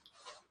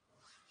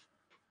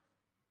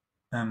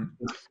 I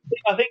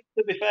think,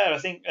 to be fair,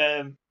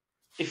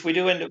 if we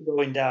do end up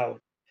going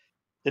down,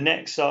 the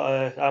next sort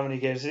of, how many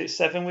games? Is it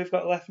 7 we've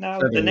got left now?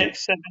 7. The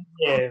next 7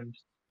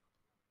 games,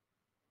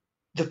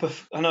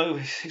 I know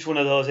it's one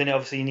of those, and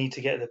obviously you need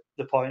to get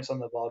the points on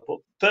the board. But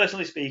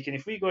personally speaking,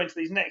 if we go into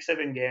these next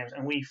 7 games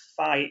and we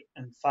fight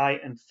and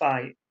fight and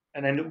fight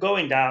and end up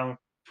going down,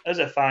 as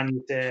a fan,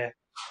 you say,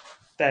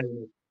 fair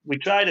enough. We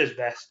tried our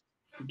best.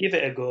 Give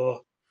it a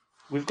go.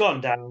 We've gone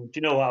down. Do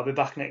you know what? I'll be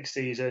back next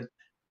season,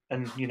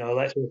 and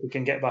let's hope we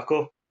can get back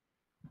up.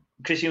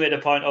 Chris, you made a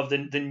point of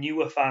the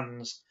newer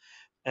fans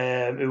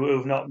who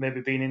have not maybe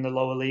been in the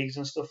lower leagues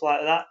and stuff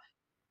like that.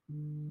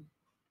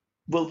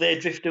 Will they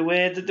drift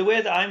away? The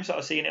way that I'm sort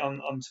of seeing it on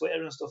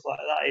Twitter and stuff like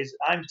that is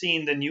I'm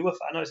seeing the newer.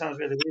 I know it sounds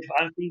really weird,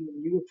 but I'm seeing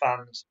the newer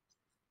fans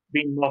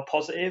being more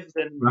positive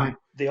than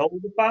the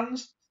older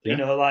fans.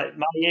 Yeah. Like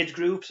my age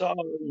groups or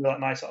like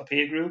my sort of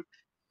peer group.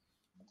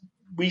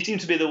 We seem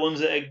to be the ones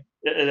that are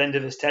at the end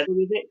of the tether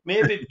with it.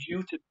 Maybe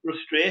due to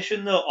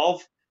frustration though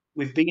of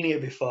we've been here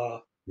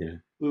before. Yeah.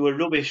 We were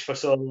rubbish for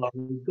so long.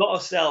 We got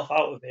ourselves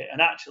out of it,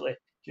 and actually,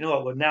 you know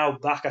what? We're now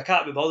back. I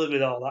can't be bothered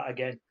with all that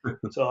again,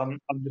 so I'm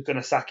just going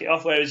to sack it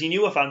off. Whereas your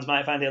newer fans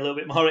might find it a little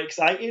bit more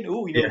exciting.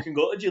 Oh, we can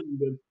go to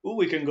Gillingham. Oh,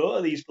 we can go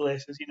to these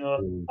places. I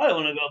don't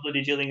want to go to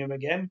bloody Gillingham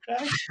again.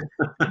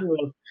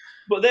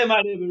 But they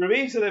might have a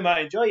review, so they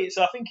might enjoy it.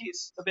 So I think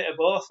it's a bit of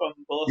both from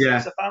both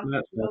sets of fans.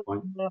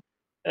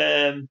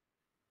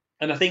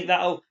 And I think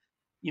that'll,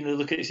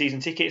 look at the season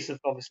tickets.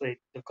 Obviously,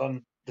 they're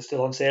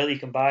still on sale. You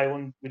can buy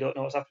one. We don't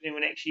know what's happening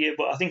with next year,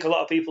 but I think a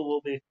lot of people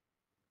will be,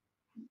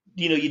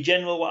 your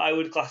general, what I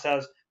would class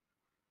as,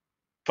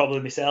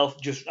 probably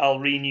myself, just I'll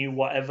renew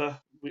whatever.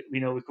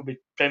 We could be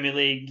Premier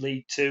League,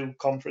 League Two,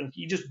 Conference.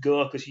 You just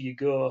go because you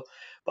go.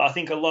 But I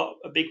think a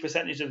big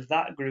percentage of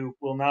that group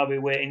will now be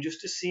waiting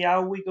just to see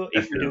how we go,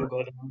 if we do go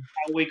down,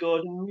 how we go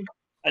down.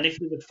 And if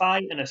there's a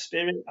fight and a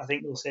spirit, I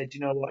think they'll say, do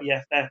you know what,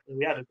 yeah, fair play,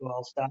 we had a go,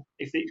 I'll start.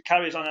 If it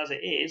carries on as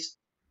it is,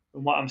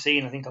 from what I'm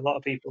seeing, I think a lot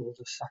of people will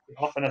just sack it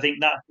off. And I think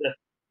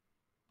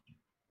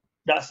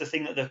that's the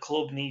thing that the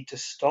club need to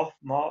stop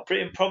more,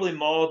 probably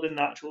more than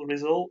the actual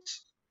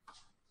results.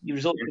 Your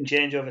results can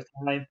change over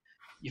time.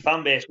 Your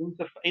fan base,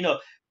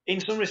 in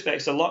some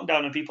respects, the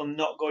lockdown and people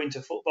not going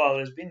to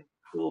football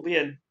will be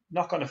a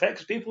knock-on effect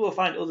because people will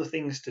find other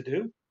things to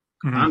do.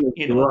 And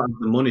they won't have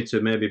the money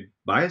to maybe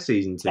buy a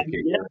season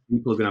ticket. Yeah.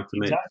 People are going to have to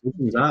make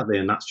decisions, aren't they?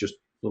 And that's just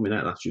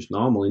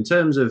normal. In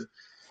terms of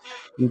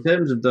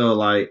though,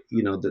 like,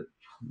 that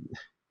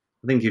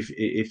I think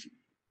if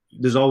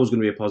there's always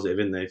going to be a positive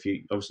in there.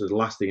 Obviously the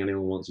last thing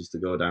anyone wants is to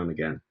go down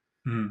again.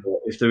 But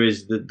if there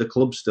is the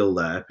club's still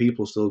there,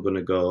 people are still going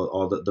to go,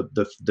 or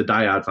the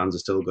diehard fans are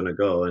still going to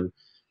go, and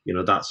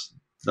that's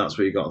what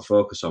you got to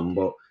focus on.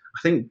 But I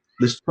think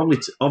there's probably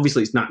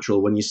obviously it's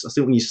natural when you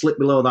slip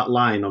below that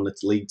line on the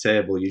league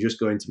table, you just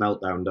go into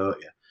meltdown, don't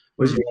you?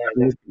 Whereas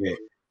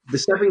the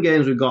 7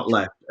 games we've got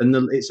left, and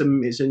it's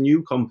a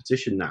new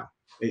competition now.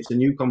 It's a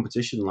new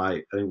competition,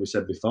 like I think we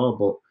said before.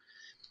 But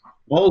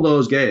all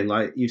those games,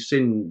 like you've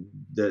seen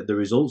the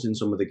results in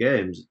some of the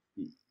games,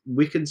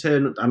 we can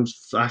turn.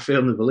 I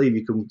firmly believe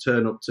you can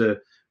turn up to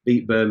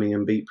beat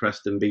Birmingham, beat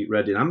Preston, beat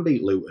Reading, and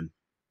beat Luton.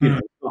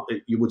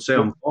 You would say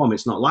on form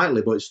it's not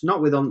likely, but it's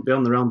not beyond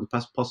the realm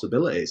of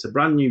possibility. It's a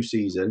brand new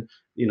season.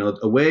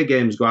 Away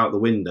games go out the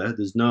window.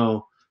 There's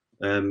no,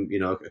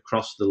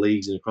 across the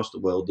leagues and across the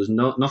world, there's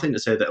nothing to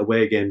say that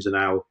away games are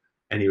now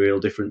any real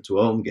different to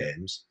home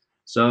games.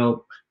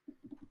 So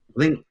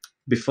I think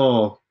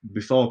before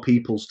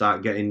people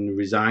start getting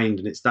resigned,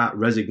 and it's that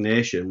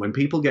resignation, when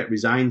people get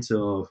resigned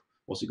to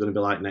what's it going to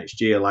be like next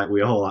year, like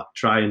we all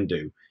try and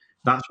do,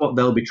 that's what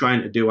they'll be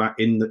trying to do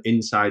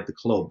inside the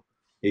club.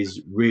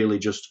 Is really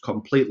just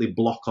completely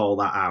block all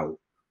that out,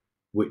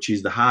 which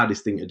is the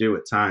hardest thing to do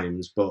at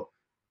times, but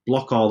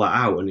block all that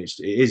out. And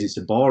it's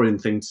a boring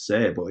thing to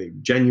say, but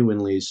it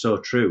genuinely is so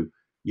true.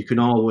 you can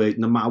always,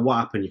 no matter what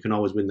happens, you can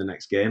always win the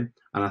next game.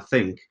 And I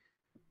think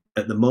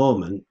at the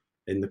moment,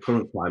 in the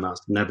current climate,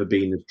 that's never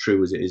been as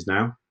true as it is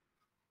now.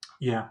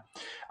 Yeah,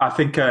 I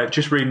think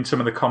just reading some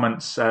of the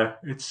comments,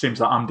 it seems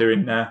like I'm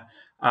doing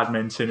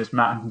admin soon as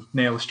Matt and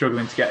Neil are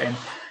struggling to get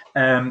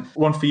in.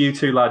 One for you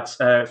two lads,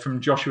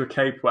 from Joshua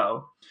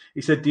Capewell.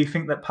 He said, do you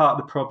think that part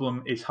of the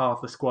problem is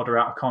half the squad are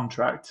out of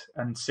contract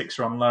and 6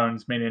 are on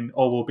loans, meaning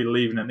all will be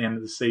leaving at the end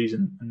of the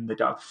season and they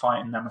don't have to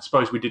fight in them? I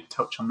suppose we did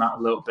touch on that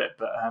a little bit,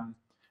 but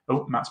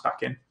Matt's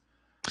back in.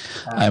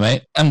 Hi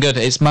mate, I'm good.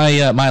 It's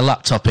my my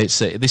laptop. It's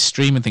this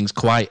streaming thing's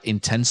quite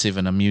intensive,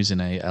 and I'm using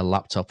a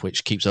laptop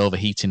which keeps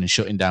overheating and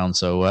shutting down.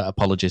 So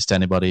apologies to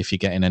anybody if you're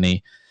getting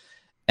any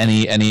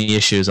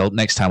issues.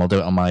 Next time I'll do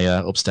it on my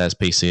upstairs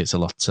PC. It's a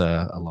lot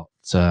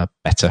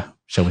better,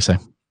 shall we say?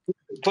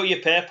 Put your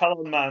PayPal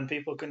on, man.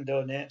 People can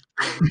donate.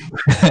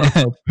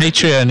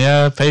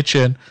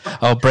 Patreon.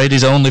 Oh,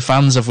 Brady's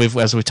OnlyFans,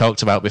 as we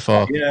talked about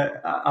before. Yeah,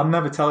 I'm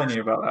never telling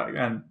you about that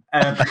again.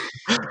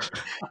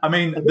 I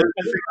mean, the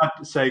thing I have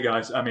to say,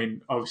 guys, I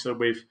mean, obviously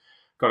we've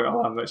got it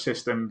all out of that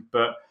system,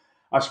 but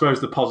I suppose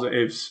the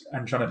positives,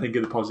 and trying to think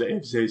of the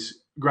positives,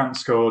 is Grant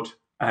scored,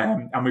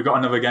 and we've got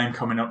another game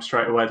coming up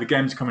straight away. The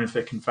game's coming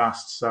thick and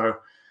fast, so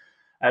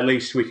at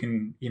least we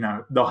can,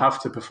 they'll have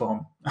to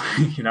perform,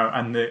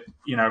 and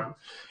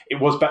it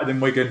was better than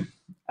Wigan.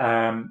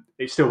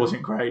 It still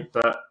wasn't great,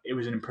 but it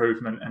was an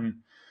improvement. And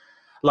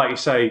like you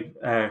say,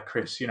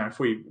 Chris, if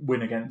we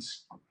win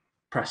against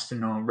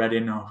Preston or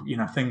Reading, or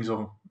things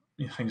will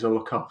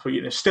look up. But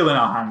it's still in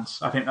our hands.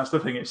 I think that's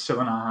the thing. It's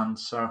still in our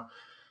hands. So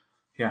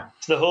yeah,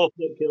 it's the hope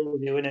that kills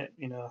you, isn't it?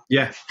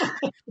 Yeah.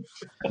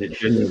 To be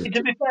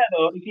fair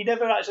though, if you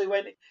never actually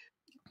went.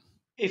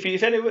 If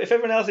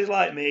everyone else is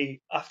like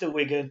me after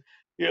Wigan,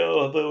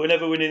 but we're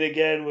never winning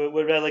again,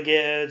 we're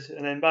relegated,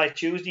 and then by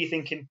Tuesday you're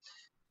thinking,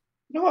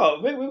 you know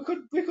what,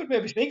 we could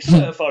maybe sneak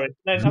something for it.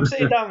 And then I'm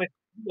sitting down with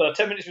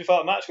 10 minutes before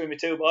the match with my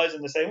two boys,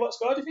 and they're saying, "What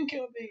score do you think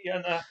it would be?"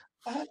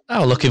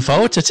 And looking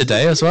forward to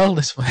today as well.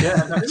 This way,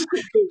 yeah.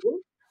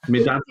 My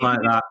dad's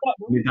like that.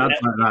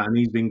 And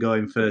he's been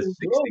going for 60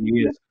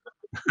 years.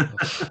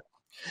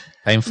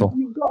 Painful.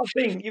 You've got to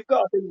think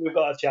we've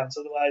got a chance.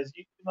 Otherwise,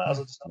 you might as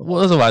well just.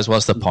 Well, otherwise,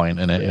 what's the point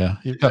in it? Yeah,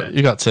 you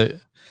got to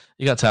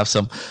have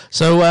some.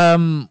 So,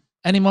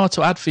 any more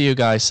to add for you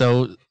guys?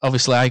 So,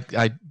 obviously,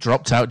 I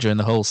dropped out during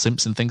the whole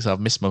Simpson thing, so I've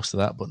missed most of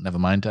that. But never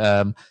mind.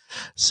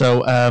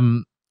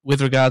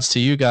 With regards to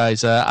you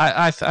guys,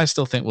 I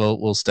still think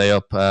we'll stay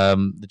up.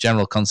 The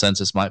general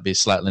consensus might be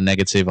slightly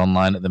negative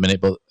online at the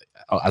minute, but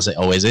as it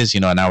always is,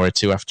 an hour or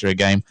two after a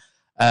game.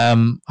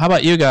 How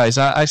about you guys?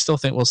 I still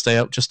think we'll stay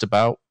up just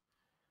about.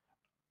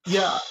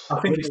 Yeah, I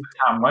think it's the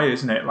town way,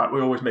 isn't it? Like,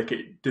 we always make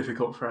it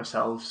difficult for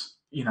ourselves.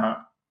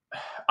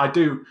 I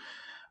do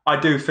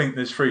think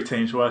there's 3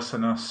 teams worse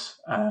than us.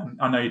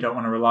 I know you don't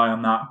want to rely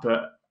on that,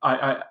 but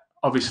I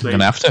obviously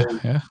got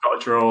a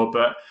draw.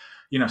 But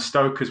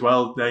Stoke as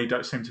well, they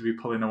don't seem to be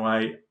pulling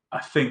away.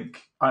 I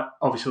think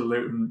obviously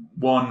Luton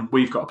won.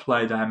 We've got to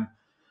play them.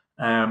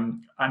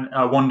 And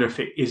I wonder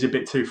if it is a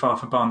bit too far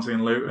for Barnsley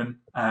and Luton.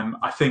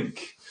 I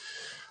think,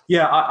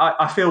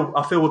 I feel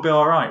we'll be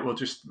all right. We'll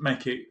just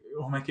make it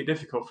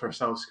difficult for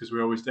ourselves because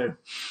we always do.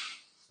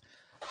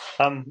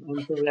 I'm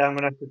going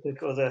to have to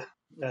take other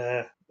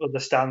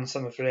stance,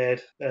 I'm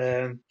afraid.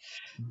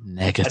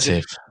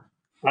 Negative.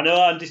 I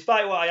know, and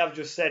despite what I have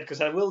just said, because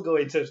I will go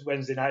into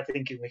Wednesday night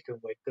thinking we can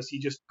win, because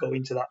you just go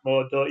into that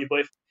mode, don't you?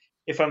 But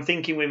if I'm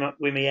thinking with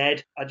my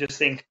head, I just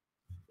think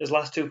those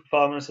last 2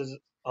 performances.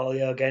 Oh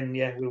yeah, again,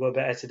 we were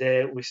better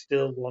today. We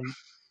still won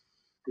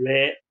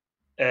great.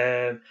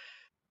 There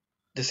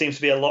seems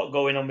to be a lot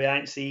going on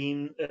behind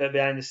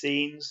the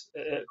scenes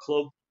at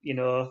club.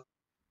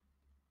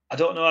 I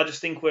don't know. I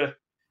just think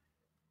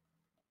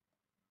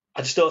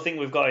I just don't think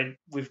we've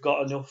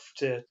got enough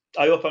to.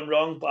 I hope I'm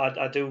wrong, but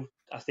I do.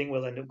 I think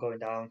we'll end up going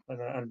down,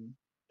 and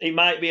it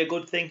might be a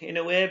good thing in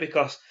a way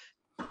because.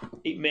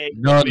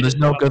 There's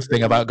no good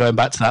thing about going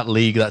back to that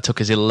league that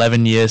took us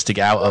 11 years to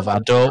get out of. I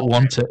don't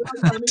want to.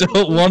 I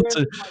don't want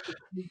to.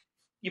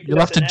 You'll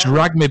have to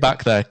drag me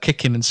back there,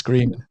 kicking and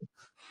screaming.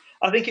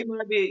 I think it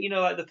might be,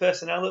 like the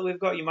personnel that we've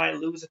got. You might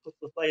lose a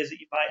couple of players that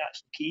you might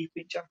actually keep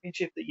in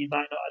Championship that you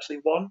might not actually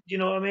want. Do you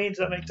know what I mean? Does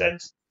that make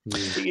sense?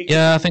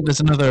 Yeah, I think there's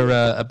another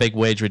a big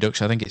wage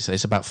reduction. I think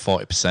it's about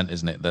 40%,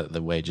 isn't it? That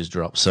the wages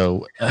drop.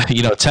 So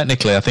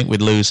technically, I think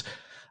we'd lose.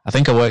 I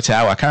think I worked it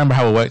out. I can't remember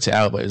how I worked it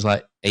out, but it was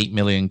like 8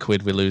 million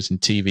quid we lose in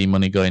TV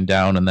money going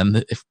down, and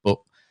then but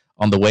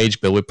on the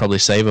wage bill we'd probably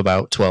save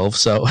about 12.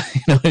 So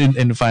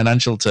in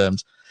financial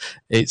terms,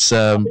 it's.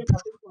 I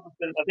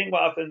think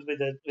what happens with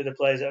the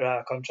players that are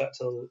out of contract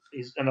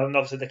is, and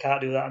obviously they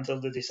can't do that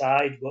until they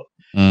decide. But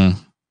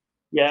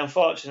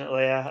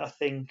unfortunately, I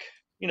think.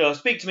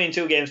 Speak to me in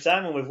 2 games'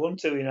 time when we've won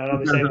 2, and I'll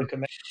be saying we can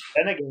make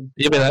 10 again.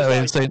 You'll be that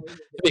way, saying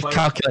you'll be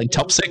calculating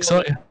top 6,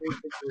 aren't you?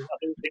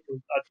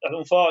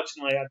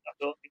 Unfortunately, I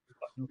don't think we've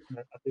got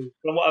enough. I do.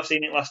 From what I've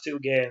seen in the last 2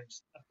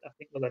 games, I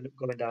think we'll end up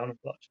going down,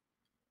 unfortunately.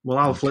 Well,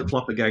 I'll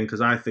flip-flop again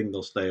because I think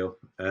they'll stay up.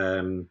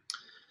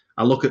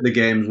 I look at the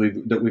games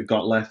that we've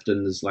got left,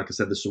 and there's, like I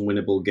said, there's some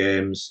winnable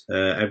games.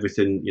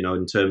 Everything,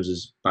 in terms of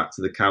back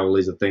to the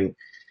Cowleys, I think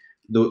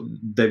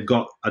they've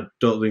got. I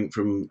don't think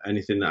from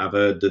anything that I've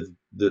heard,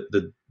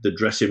 the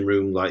dressing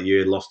room, like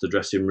you lost the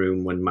dressing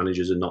room when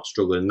managers are not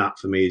struggling. That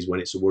for me is when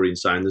it's a worrying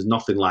sign. There's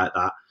nothing like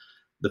that.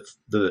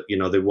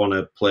 They want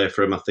to play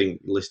for him. I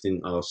think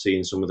listening or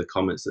seeing some of the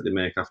comments that they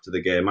make after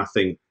the game, I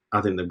think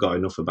they've got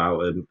enough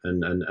about him,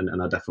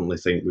 and I definitely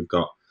think we've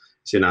got.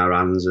 It's in our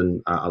hands, and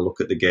I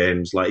look at the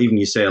games. Like even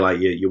you say like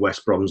your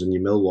West Broms and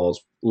your Millwalls,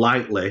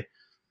 lightly,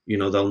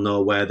 they'll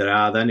know where they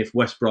are. Then if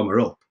West Brom are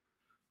up,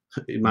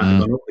 it might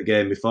have gone up the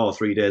game before,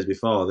 3 days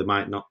before. They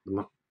might not.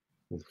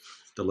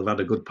 They'll have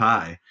had a good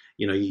party.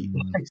 You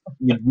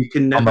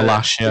can never. On the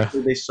lash, yeah.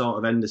 This sort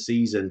of end of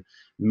season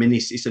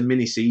it's a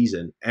mini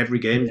season. Every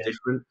game's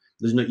different.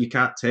 You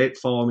can't take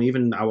form.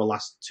 Even our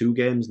last 2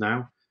 games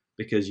now,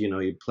 because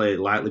you play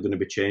likely going to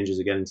be changes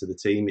again to the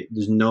team.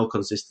 There's no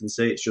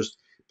consistency. It's just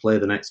play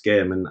the next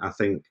game, and I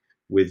think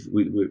with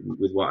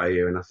what I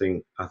hear, and I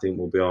think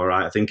we'll be all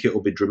right. I think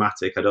it'll be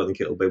dramatic. I don't think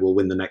it'll be we'll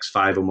win the next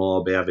 5 and we'll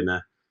all be having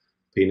a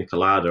pina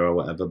colada or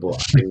whatever.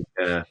 But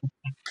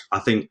I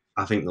think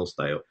they'll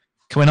stay up.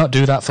 Can we not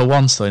do that for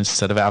once though,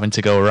 instead of having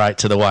to go right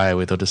to the wire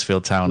with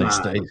Huddersfield Town? It's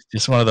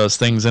just one of those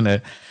things, isn't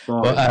it?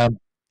 But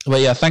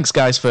yeah, thanks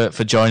guys for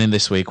joining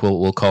this week.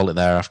 We'll call it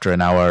there after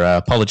an hour.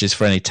 Apologies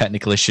for any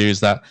technical issues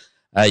that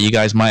you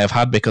guys might have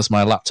had because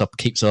my laptop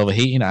keeps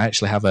overheating. I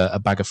actually have a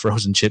bag of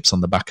frozen chips on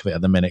the back of it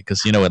at the minute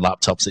because with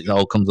laptops it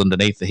all comes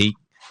underneath, the heat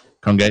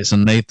congregates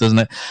underneath, doesn't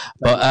it?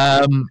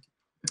 But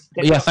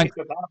yeah, thanks.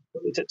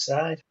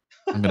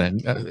 I'm gonna,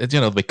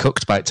 they'll be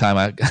cooked by the time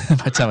I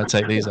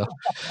take these off.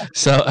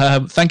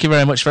 So thank you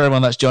very much for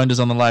everyone that's joined us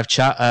on the live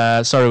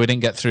chat. Sorry we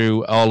didn't get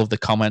through all of the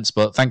comments,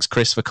 but thanks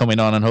Chris for coming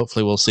on, and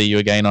hopefully we'll see you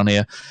again on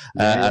here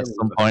at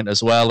some point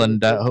as well.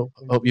 And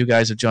hope you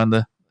guys have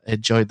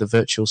enjoyed the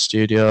virtual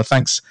studio.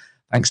 Thanks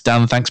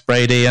Dan, thanks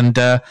Brady, and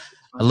a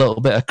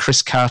little bit of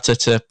Chris Carter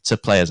to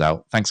play us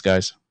out. Thanks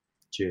guys.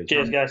 Cheers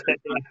guys.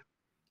 Take care.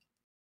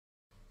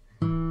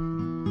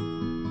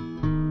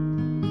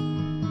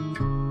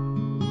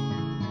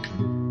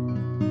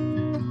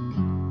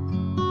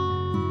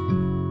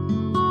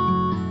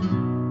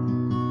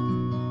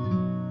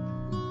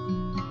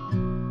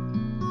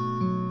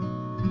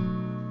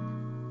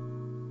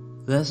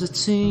 There's a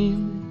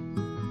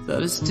team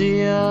that is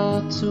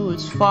dear to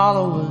its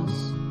followers.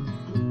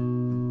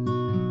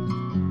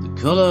 The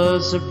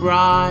colours are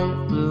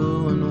bright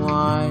blue and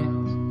white.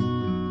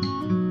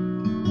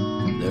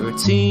 They're a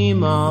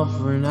team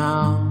of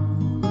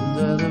renown, and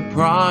they're the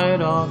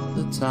pride of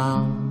the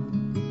town.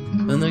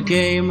 And the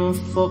game of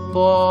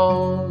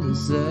football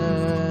is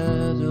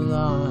their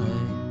delight.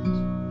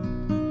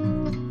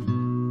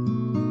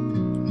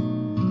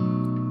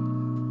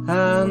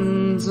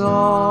 And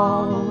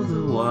all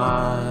the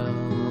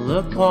while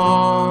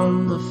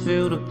upon the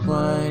field of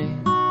play,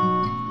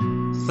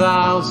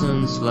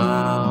 thousands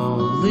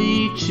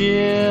loudly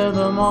cheer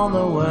them on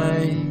the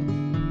way.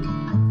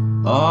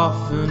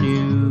 Often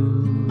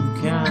you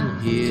can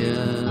hear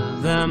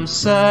them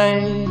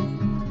say,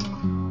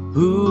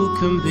 who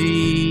can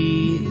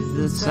beat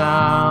the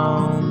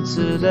town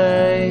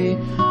today?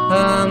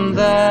 And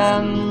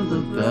then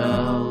the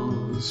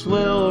bells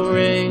will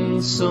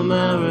ring so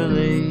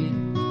merrily,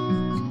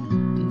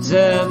 and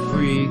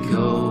every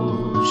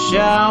goal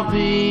shall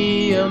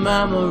be a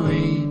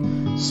memory.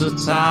 So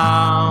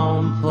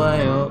town,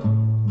 play up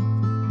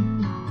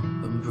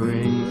and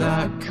bring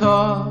that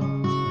cup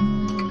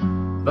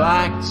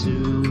back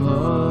to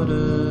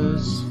Huddersfield.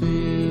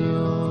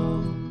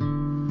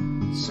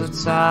 So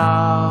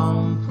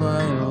town,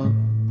 play up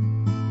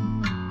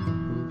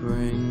and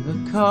bring the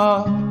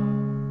cup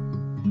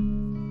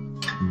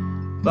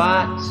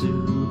back to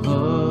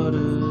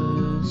Huddersfield.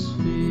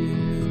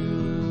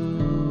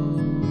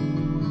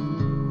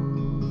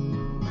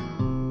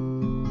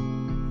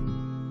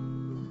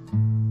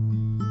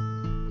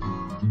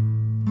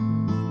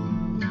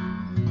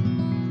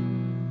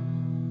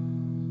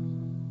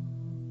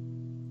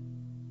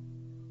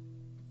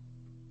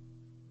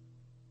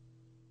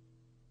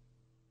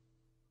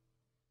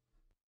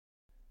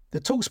 The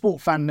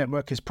TalkSport Fan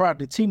Network is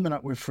proudly teaming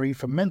up with Free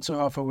for Mental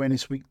Health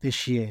Awareness Week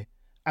this year.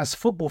 As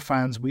football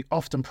fans, we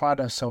often pride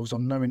ourselves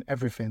on knowing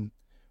everything,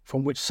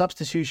 from which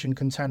substitution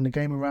can turn the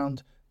game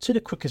around to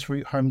the quickest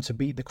route home to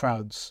beat the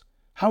crowds.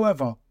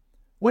 However,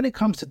 when it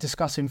comes to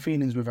discussing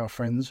feelings with our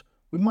friends,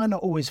 we might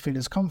not always feel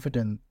as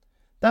confident.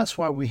 That's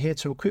why we're here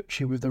to equip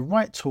you with the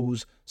right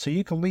tools so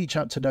you can reach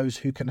out to those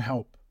who can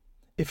help.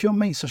 If your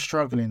mates are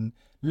struggling,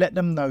 let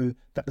them know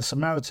that the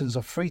Samaritans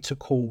are free to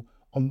call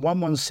on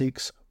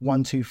 116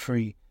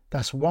 123.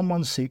 That's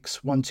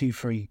 116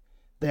 123.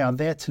 They are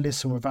there to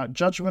listen without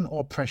judgment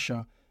or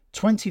pressure,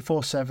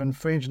 24/7,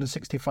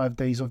 365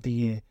 days of the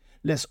year.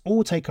 Let's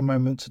all take a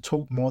moment to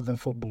talk more than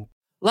football.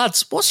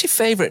 Lads, what's your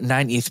favourite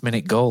 90th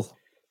minute goal?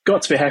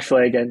 Got to be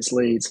Heffley against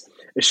Leeds.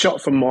 A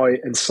shot from Moy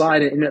and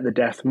sliding in at the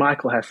death,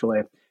 Michael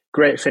Heffley.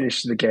 Great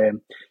finish to the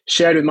game.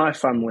 Shared with my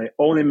family,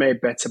 only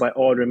made better by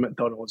ordering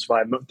McDonald's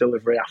via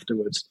McDelivery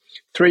afterwards.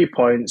 3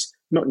 points,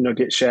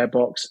 McNugget share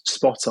box,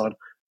 spot on.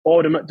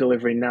 Order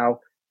McDelivery now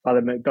by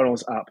the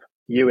McDonald's app.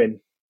 You in.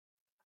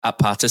 At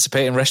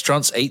participating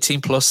restaurants,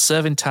 18 plus,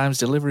 serving times,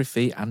 delivery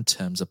fee and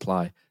terms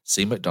apply.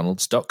 See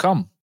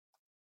mcdonalds.com.